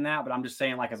better than that, but I'm just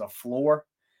saying, like, as a floor,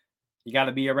 you got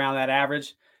to be around that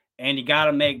average, and you got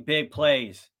to make big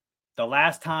plays. The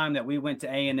last time that we went to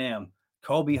A&M,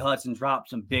 Kobe Hudson dropped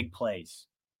some big plays,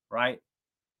 right?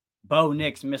 Bo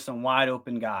Nix missed some wide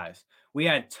open guys. We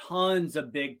had tons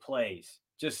of big plays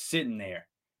just sitting there,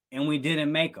 and we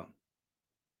didn't make them.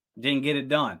 Didn't get it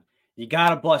done. You got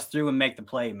to bust through and make the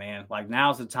play, man. Like,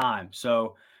 now's the time.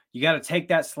 So you got to take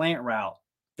that slant route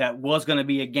that was going to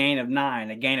be a gain of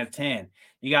 9, a gain of 10.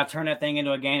 You got to turn that thing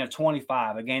into a gain of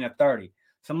 25, a gain of 30.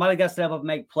 Somebody got to step up and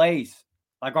make plays.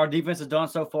 Like our defense has done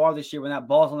so far this year. When that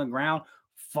ball's on the ground,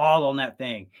 fall on that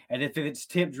thing. And if it's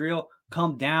tip drill,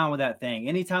 come down with that thing.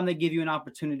 Anytime they give you an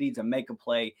opportunity to make a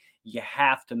play, you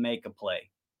have to make a play.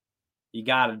 You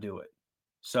got to do it.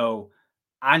 So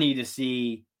I need to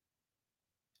see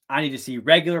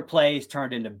regular plays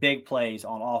turned into big plays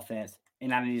on offense,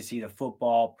 and I need to see the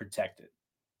football protected.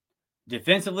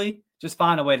 Defensively, just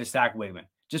find a way to sack Wigman.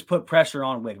 Just put pressure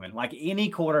on Wigman. Like any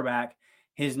quarterback,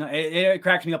 it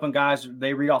cracks me up when guys,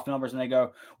 they read off numbers and they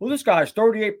go, well, this guy's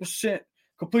 38%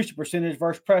 completion percentage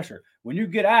versus pressure. When you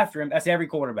get after him, that's every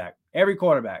quarterback. Every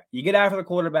quarterback. You get after the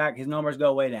quarterback, his numbers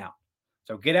go way down.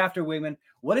 So get after Wigman.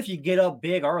 What if you get up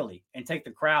big early and take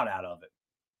the crowd out of it?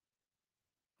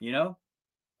 You know?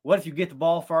 What if you get the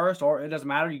ball first, or it doesn't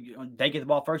matter. They get the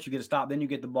ball first, you get a stop, then you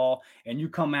get the ball, and you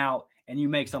come out and you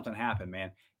make something happen,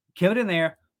 man. Kill it in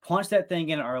there, punch that thing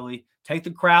in early, take the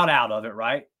crowd out of it,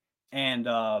 right? and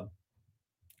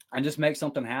just make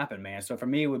something happen, man. So for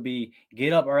me, it would be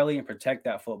get up early and protect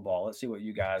that football. Let's see what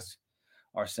you guys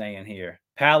are saying here.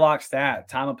 Padlock stat,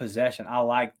 time of possession. I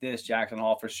like this, Jackson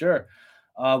Hall, for sure.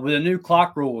 With the new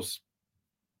clock rules,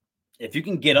 if you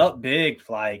can get up big,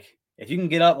 like if you can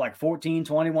get up like 14,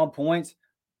 21 points,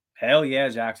 hell yeah,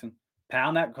 Jackson.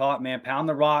 Pound that clock, man. Pound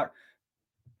the rock.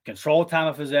 Control time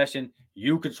of possession.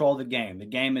 You control the game. The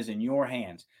game is in your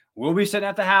hands. We'll be sitting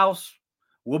at the house.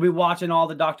 We'll be watching all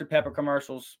the Dr. Pepper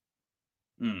commercials.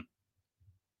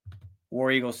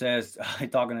 War Eagle says,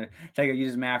 talking to take a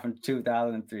user's math from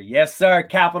 2003. Yes, sir.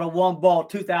 Capital One Ball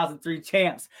 2003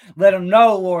 champs. Let them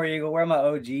know, War Eagle, where my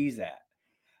OGs at.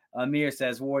 Amir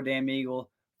says, War Damn Eagle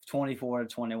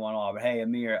 24-21 Auburn. Hey,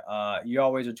 Amir, you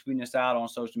always are tweeting us out on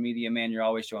social media, man. You're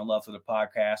always showing love to the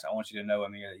podcast. I want you to know,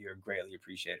 Amir, that you're greatly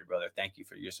appreciated, brother. Thank you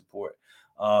for your support.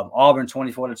 Auburn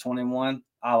 24-21.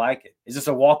 I like it. Is this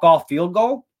a walk-off field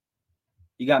goal?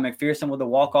 You got McPherson with a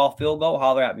walk-off field goal?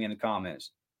 Holler at me in the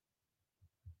comments.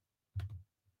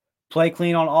 Play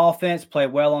clean on offense, play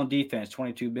well on defense.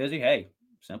 22 busy. Hey,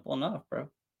 simple enough, bro.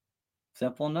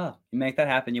 Simple enough. You make that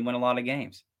happen, you win a lot of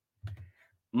games.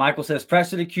 Michael says,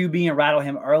 pressure the QB and rattle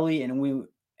him early, and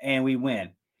we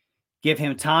win. Give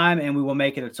him time, and we will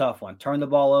make it a tough one. Turn the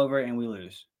ball over, and we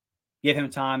lose. Give him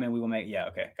time, and we will make – yeah,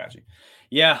 okay, got you.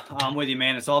 Yeah, I'm with you,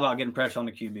 man. It's all about getting pressure on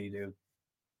the QB, dude.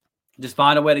 Just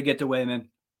find a way to get to Wayman.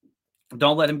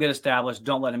 Don't let him get established.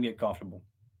 Don't let him get comfortable.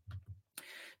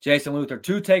 Jason Luther,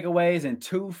 2 takeaways and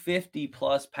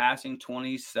 250-plus passing,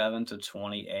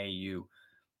 27-20 AU.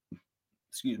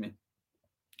 Excuse me.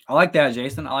 I like that,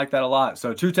 Jason. I like that a lot.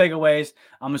 So 2 takeaways.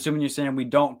 I'm assuming you're saying we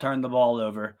don't turn the ball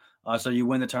over. So you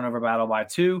win the turnover battle by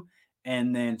 2.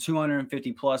 And then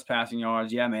 250-plus passing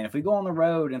yards. Yeah, man. If we go on the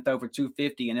road and throw for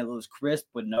 250 and it looks crisp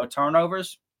with no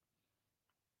turnovers,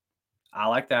 I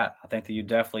like that. I think that you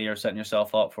definitely are setting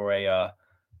yourself up for a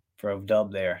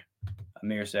dub there.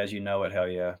 Amir says, you know it. Hell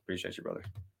yeah. Appreciate you, brother.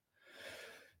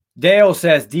 Dale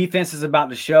says, defense is about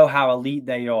to show how elite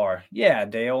they are. Yeah,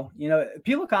 Dale. You know,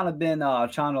 people kind of been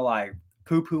trying to like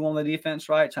poo-poo on the defense,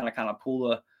 right? Trying to kind of pull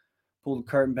the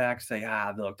curtain back, say,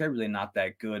 look, they're really not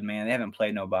that good, man. They haven't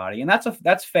played nobody. And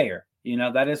that's fair. You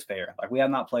know, that is fair. Like, we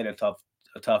have not played a tough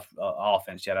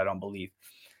offense yet, I don't believe.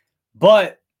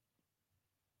 But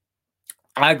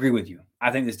I agree with you. I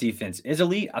think this defense is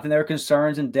elite. I think there are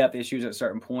concerns and depth issues at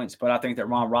certain points, but I think that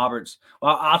Ron Roberts,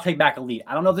 well, I'll take back elite.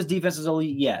 I don't know if this defense is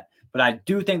elite yet, but I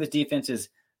do think this defense is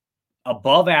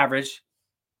above average,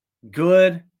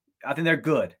 good. I think they're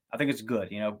good. I think it's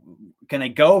good. You know, can they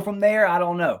go from there? I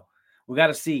don't know. We got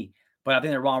to see. But I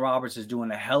think that Ron Roberts is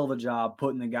doing a hell of a job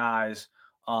putting the guys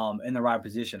in the right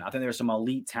position. I think there's some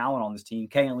elite talent on this team.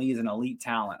 Kayan Lee is an elite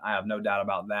talent. I have no doubt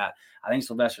about that. I think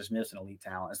Sylvester Smith's an elite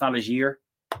talent. It's not his year.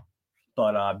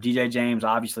 But DJ James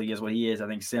obviously is what he is. I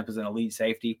think Simp is an elite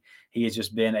safety. He has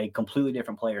just been a completely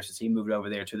different player since he moved over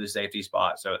there to the safety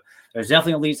spot. So there's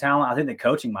definitely elite talent. I think the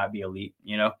coaching might be elite.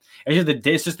 You know, it's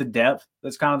just the depth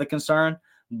that's kind of the concern.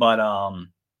 But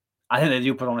I think they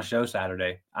do put on a show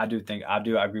Saturday. I agree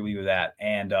with you with that.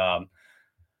 And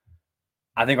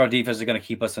I think our defense is going to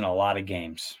keep us in a lot of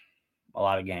games. We're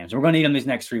going to need them these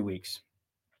next 3 weeks.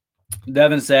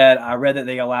 Devin said, I read that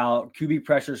they allow QB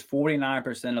pressures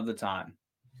 49% of the time.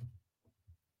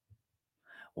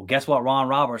 Well, guess what Ron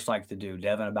Roberts likes to do,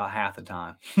 Devin, about half the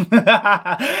time.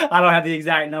 I don't have the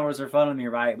exact numbers in front of me,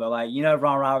 right? But,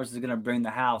 Ron Roberts is going to bring the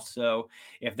house. So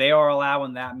if they are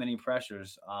allowing that many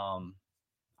pressures,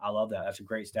 I love that. That's a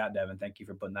great stat, Devin. Thank you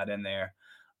for putting that in there.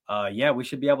 We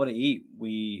should be able to eat.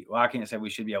 I can't say we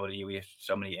should be able to eat. We have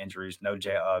so many injuries.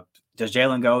 Does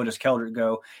Jalen go? Does Keldrick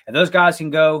go? If those guys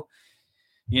can go,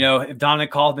 if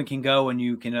Dominic Kaufman can go and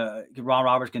you can, Ron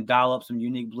Roberts can dial up some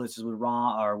unique blitzes with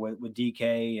Ron or with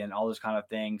DK and all those kind of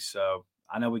things. So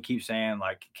I know we keep saying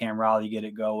like Cam Riley get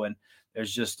it going.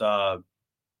 There's just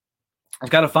it's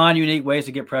got to find unique ways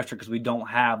to get pressure because we don't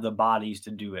have the bodies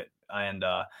to do it. And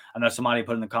I know somebody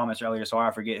put in the comments earlier, sorry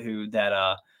I forget who, that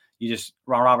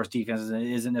Ron Roberts' defense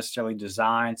isn't necessarily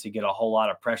designed to get a whole lot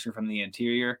of pressure from the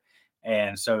interior.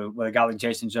 And so with a guy like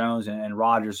Jason Jones and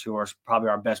Rodgers, who are probably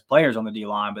our best players on the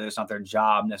D-line, but it's not their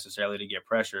job necessarily to get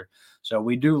pressure. So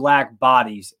we do lack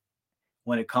bodies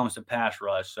when it comes to pass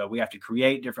rush. So we have to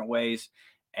create different ways.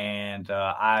 And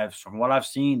from what I've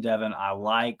seen, Devin, I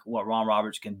like what Ron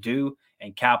Roberts can do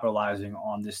and capitalizing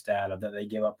on this stat of that they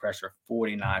give up pressure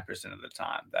 49% of the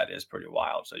time. That is pretty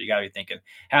wild. So you got to be thinking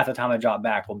half the time they drop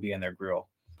back will be in their grill.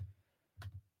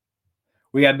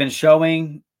 We have been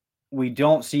showing we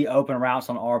don't see open routes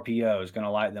on RPOs. Going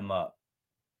to light them up.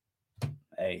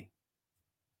 Hey,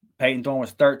 Peyton Thorne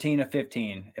was 13 of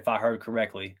 15, if I heard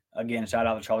correctly, Again, shout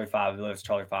out to Charlie 5. He lives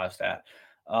Charlie 5 stat.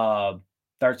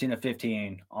 13 of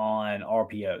 15 on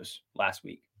RPOs last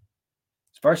week.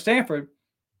 It's first Stanford,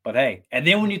 but hey. And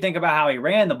then when you think about how he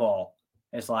ran the ball,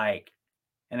 it's like,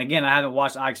 and again, I haven't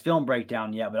watched Ike's film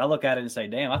breakdown yet, but I look at it and say,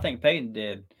 damn, I think Peyton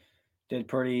did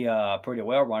pretty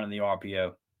well running the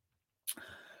RPO.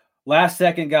 Last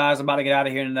second, guys, I'm about to get out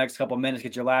of here in the next couple of minutes.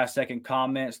 Get your last second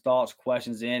comments, thoughts,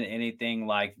 questions in, anything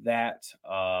like that.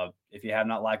 If you have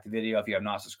not liked the video, if you have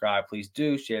not subscribed, please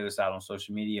do share this out on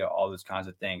social media, all those kinds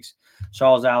of things.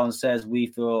 Charles Allen says,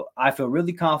 I feel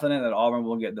really confident that Auburn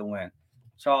will get the win.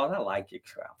 Charles, I like your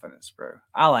confidence, bro.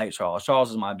 I like Charles.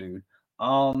 Charles is my dude.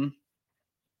 Damn.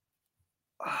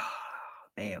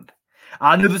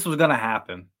 I knew this was going to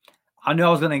happen. I knew I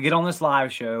was going to get on this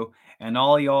live show and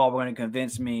all y'all were going to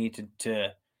convince me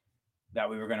to that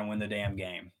we were going to win the damn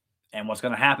game. And what's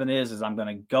going to happen is I'm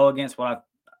going to go against what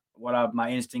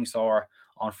my instincts are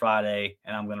on Friday,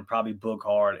 and I'm going to probably book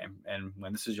hard and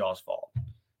when this is y'all's fault.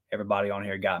 Everybody on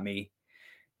here got me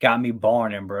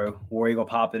barning, bro. War Eagle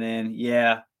popping in.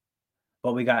 Yeah.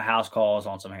 But we got house calls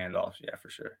on some handoffs. Yeah, for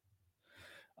sure.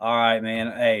 All right,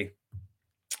 man. Hey,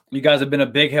 you guys have been a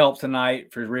big help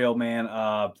tonight, for real, man.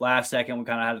 Last second, we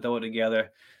kind of had to throw it together.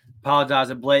 Apologize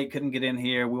that Blake couldn't get in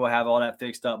here. We will have all that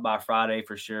fixed up by Friday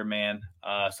for sure, man.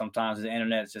 Sometimes the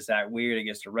internet's just that weird. It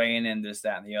gets to rain and this,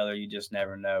 that, and the other. You just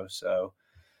never know. So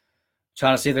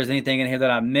trying to see if there's anything in here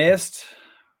that I missed.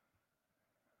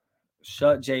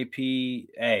 Shut JP.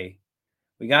 Hey,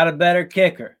 we got a better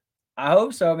kicker. I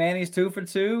hope so, man. He's 2 for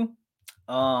 2.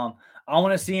 I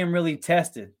want to see him really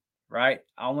tested, right?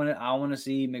 I want to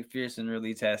see McPherson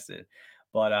really tested.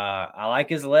 But I like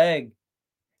his leg.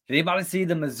 Did anybody see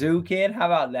the Mizzou kid? How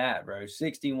about that, bro?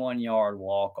 61-yard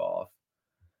walk-off.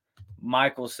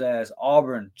 Michael says,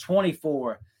 Auburn,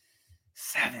 24-17.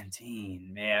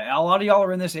 Man, a lot of y'all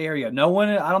are in this area. No one,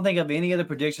 I don't think of any of the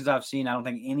predictions I've seen, I don't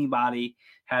think anybody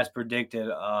has predicted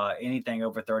anything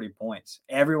over 30 points.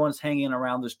 Everyone's hanging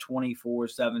around this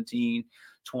 24-17,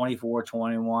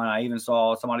 24-21. I even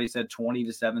saw somebody said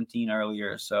 20-17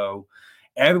 earlier. So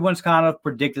everyone's kind of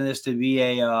predicting this to be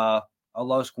a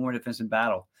low-scoring defensive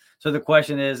battle. So the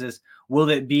question is will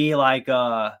it be like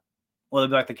the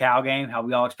Cal game, how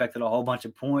we all expected a whole bunch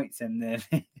of points, and then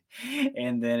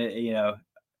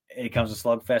it comes to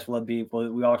slugfest? Will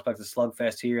we all expect a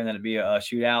slugfest here and then it be a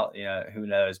shootout? Yeah, who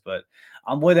knows? But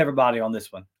I'm with everybody on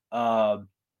this one. I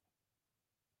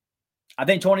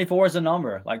think 24 is the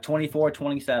number, like 24,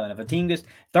 27. If a team gets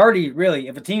 30, really,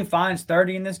 if a team finds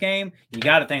 30 in this game, you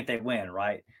got to think they win,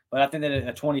 right? But I think that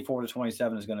a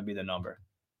 24-27 is going to be the number.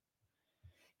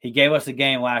 He gave us the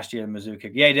game last year, the Mizzou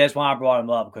kick. Yeah, that's why I brought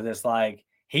him up, because it's like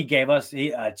he gave us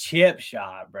a chip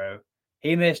shot, bro.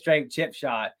 He missed straight chip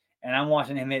shot, and I'm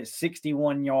watching him hit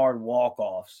 61-yard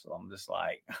walk-offs. So I'm just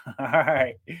like, all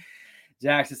right.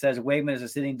 Jackson says, Wakeman is a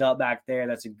sitting duck back there.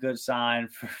 That's a good sign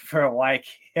for a white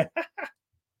kid.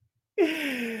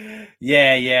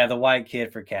 Yeah, the white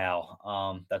kid for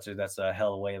Cal. That's a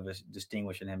hell of a way of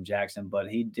distinguishing him, Jackson. But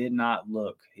he did not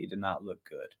look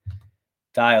good.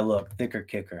 Dia, look, thicker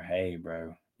kicker. Hey,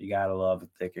 bro, you gotta love a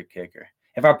thicker kicker.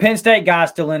 If our Penn State guy's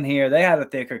still in here, they had a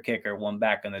thicker kicker one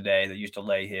back in the day that used to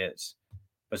lay hits.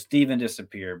 But Steven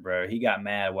disappeared, bro. He got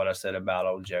mad at what I said about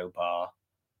old Joe Pa.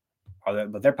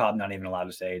 But they're probably not even allowed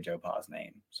to say Joe Pa's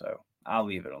name. So I'll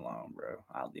leave it alone, bro.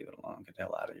 I'll leave it alone. Get the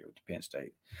hell out of here with the Penn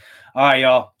State. All right,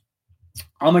 y'all.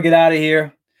 I'm going to get out of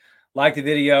here. Like the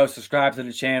video. Subscribe to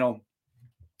the channel.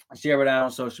 Share it out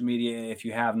on social media if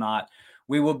you have not.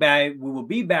 We will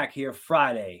be back here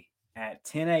Friday at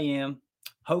 10 a.m.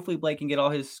 Hopefully Blake can get all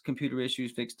his computer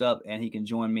issues fixed up and he can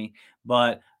join me.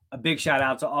 But a big shout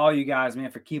out to all you guys,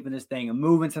 man, for keeping this thing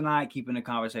moving tonight, keeping the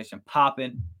conversation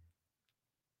popping.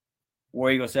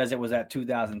 War Eagle says it was at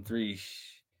 2003.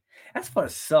 That's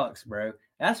what sucks, bro.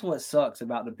 That's what sucks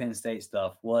about the Penn State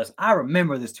stuff was I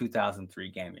remember this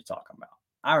 2003 game you're talking about.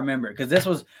 I remember it because this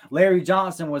was Larry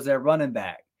Johnson was their running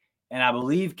back. And I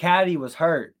believe Caddy was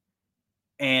hurt.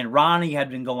 And Ronnie had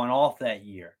been going off that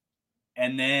year.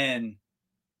 And then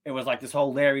it was like this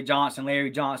whole Larry Johnson.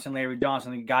 The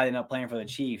guy ended up playing for the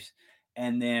Chiefs.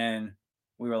 And then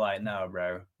we were like, no,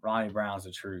 bro. Ronnie Brown's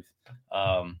the truth.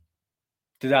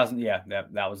 2000, yeah,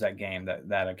 that was that game,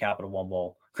 that Capital One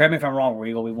Bowl. Correct me if I'm wrong,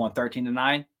 Regal. We won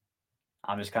 13-9.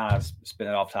 I'm just kind of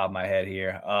spinning off the top of my head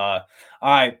here. All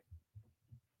right.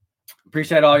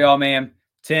 Appreciate all y'all, man.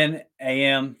 10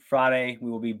 a.m. Friday.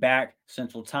 We will be back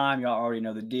Central Time. Y'all already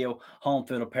know the deal. Home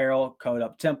field apparel, code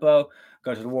UpTempo.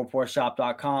 Go to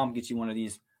thewarreportshop.com. Get you one of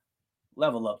these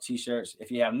Level Up t-shirts. If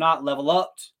you have not level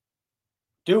upped,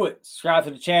 do it. Subscribe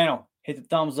to the channel. Hit the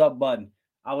thumbs up button.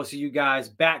 I will see you guys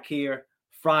back here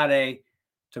Friday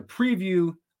to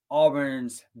preview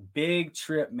Auburn's big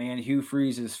trip, man. Hugh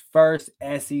Freeze's first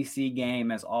SEC game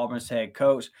as Auburn's head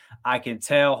coach. I can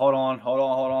tell. Hold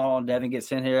on. Devin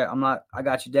gets in here. I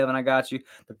got you, Devin. I got you.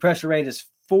 The pressure rate is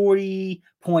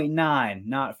 40.9,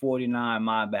 not 49.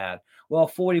 My bad. Well,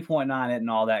 40.9 isn't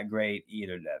all that great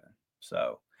either, Devin.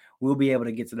 So we'll be able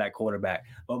to get to that quarterback.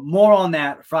 But more on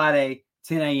that Friday,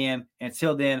 10 a.m.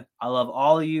 Until then, I love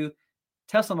all of you.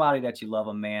 Tell somebody that you love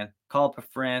them, man. Call up a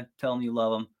friend. Tell them you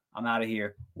love them. I'm out of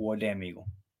here. War Damn Eagle.